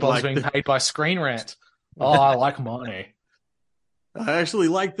almost like Buzz being paid by Screen Rant. Oh, I like money. I actually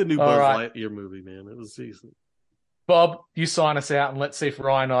like the new Buzz Lightyear movie, man. It was decent. Bob, you sign us out, and let's see if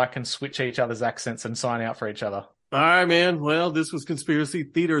Ryan and I can switch each other's accents and sign out for each other. All right, man. Well, this was Conspiracy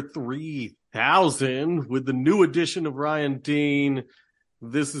Theater 3000 with the new edition of Ryan Dean.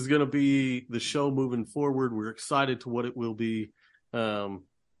 this is going to be the show moving forward. We're excited to what it will be.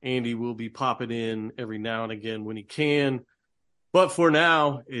 Andy will be popping in every now and again when he can. But for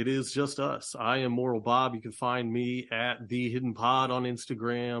now, it is just us. I am Moral Bob. You can find me at The Hidden Pod on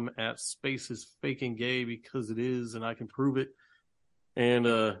Instagram, at Spaces Faking Gay, because it is, and I can prove it. And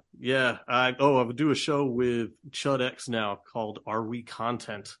I would do a show with Chud X now called Are We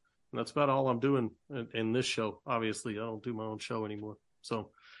Content? And that's about all I'm doing in this show. Obviously, I don't do my own show anymore. So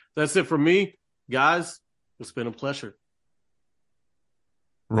that's it for me. Guys, it's been a pleasure.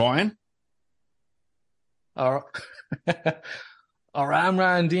 Ryan? All right, I'm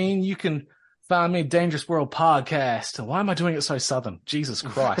Ryan Dean. You can find me at Dangerous World Podcast. Why am I doing it so southern? Jesus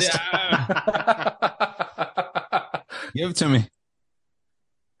Christ. Give it to me.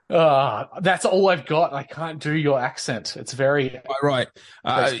 That's all I've got. I can't do your accent. It's very... Right.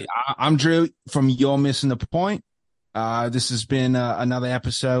 I'm Drew from You're Missing the Point. This has been another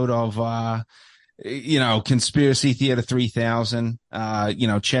episode of, Conspiracy Theater 3000.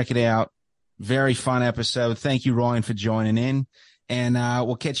 Check it out. Very fun episode. Thank you, Ryan, for joining in. And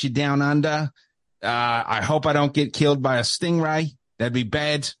we'll catch you down under. I hope I don't get killed by a stingray. That'd be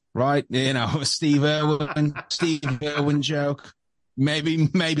bad, right? Steve Irwin joke. Maybe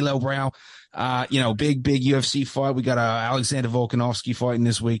lowbrow. Big UFC fight. We got Alexander Volkanovski fighting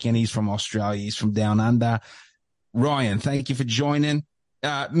this weekend. He's from Australia. He's from down under. Ryan, thank you for joining.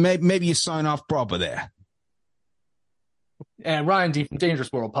 Maybe you sign off proper there. And Ryan D from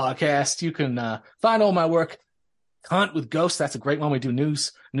Dangerous World Podcast. You can find all my work. Hunt with Ghosts. That's a great one. We do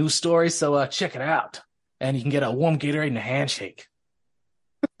news stories. So check it out. And you can get a warm Gatorade and a handshake.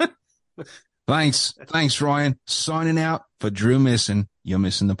 Thanks, Ryan. Signing out for Drew Missen. You're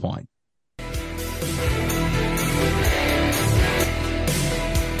Missing the Point.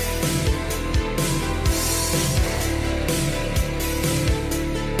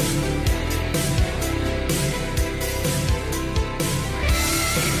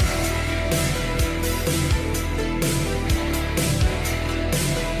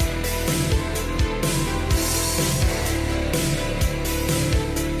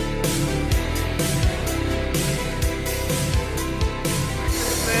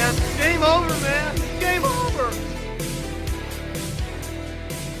 Game over, man.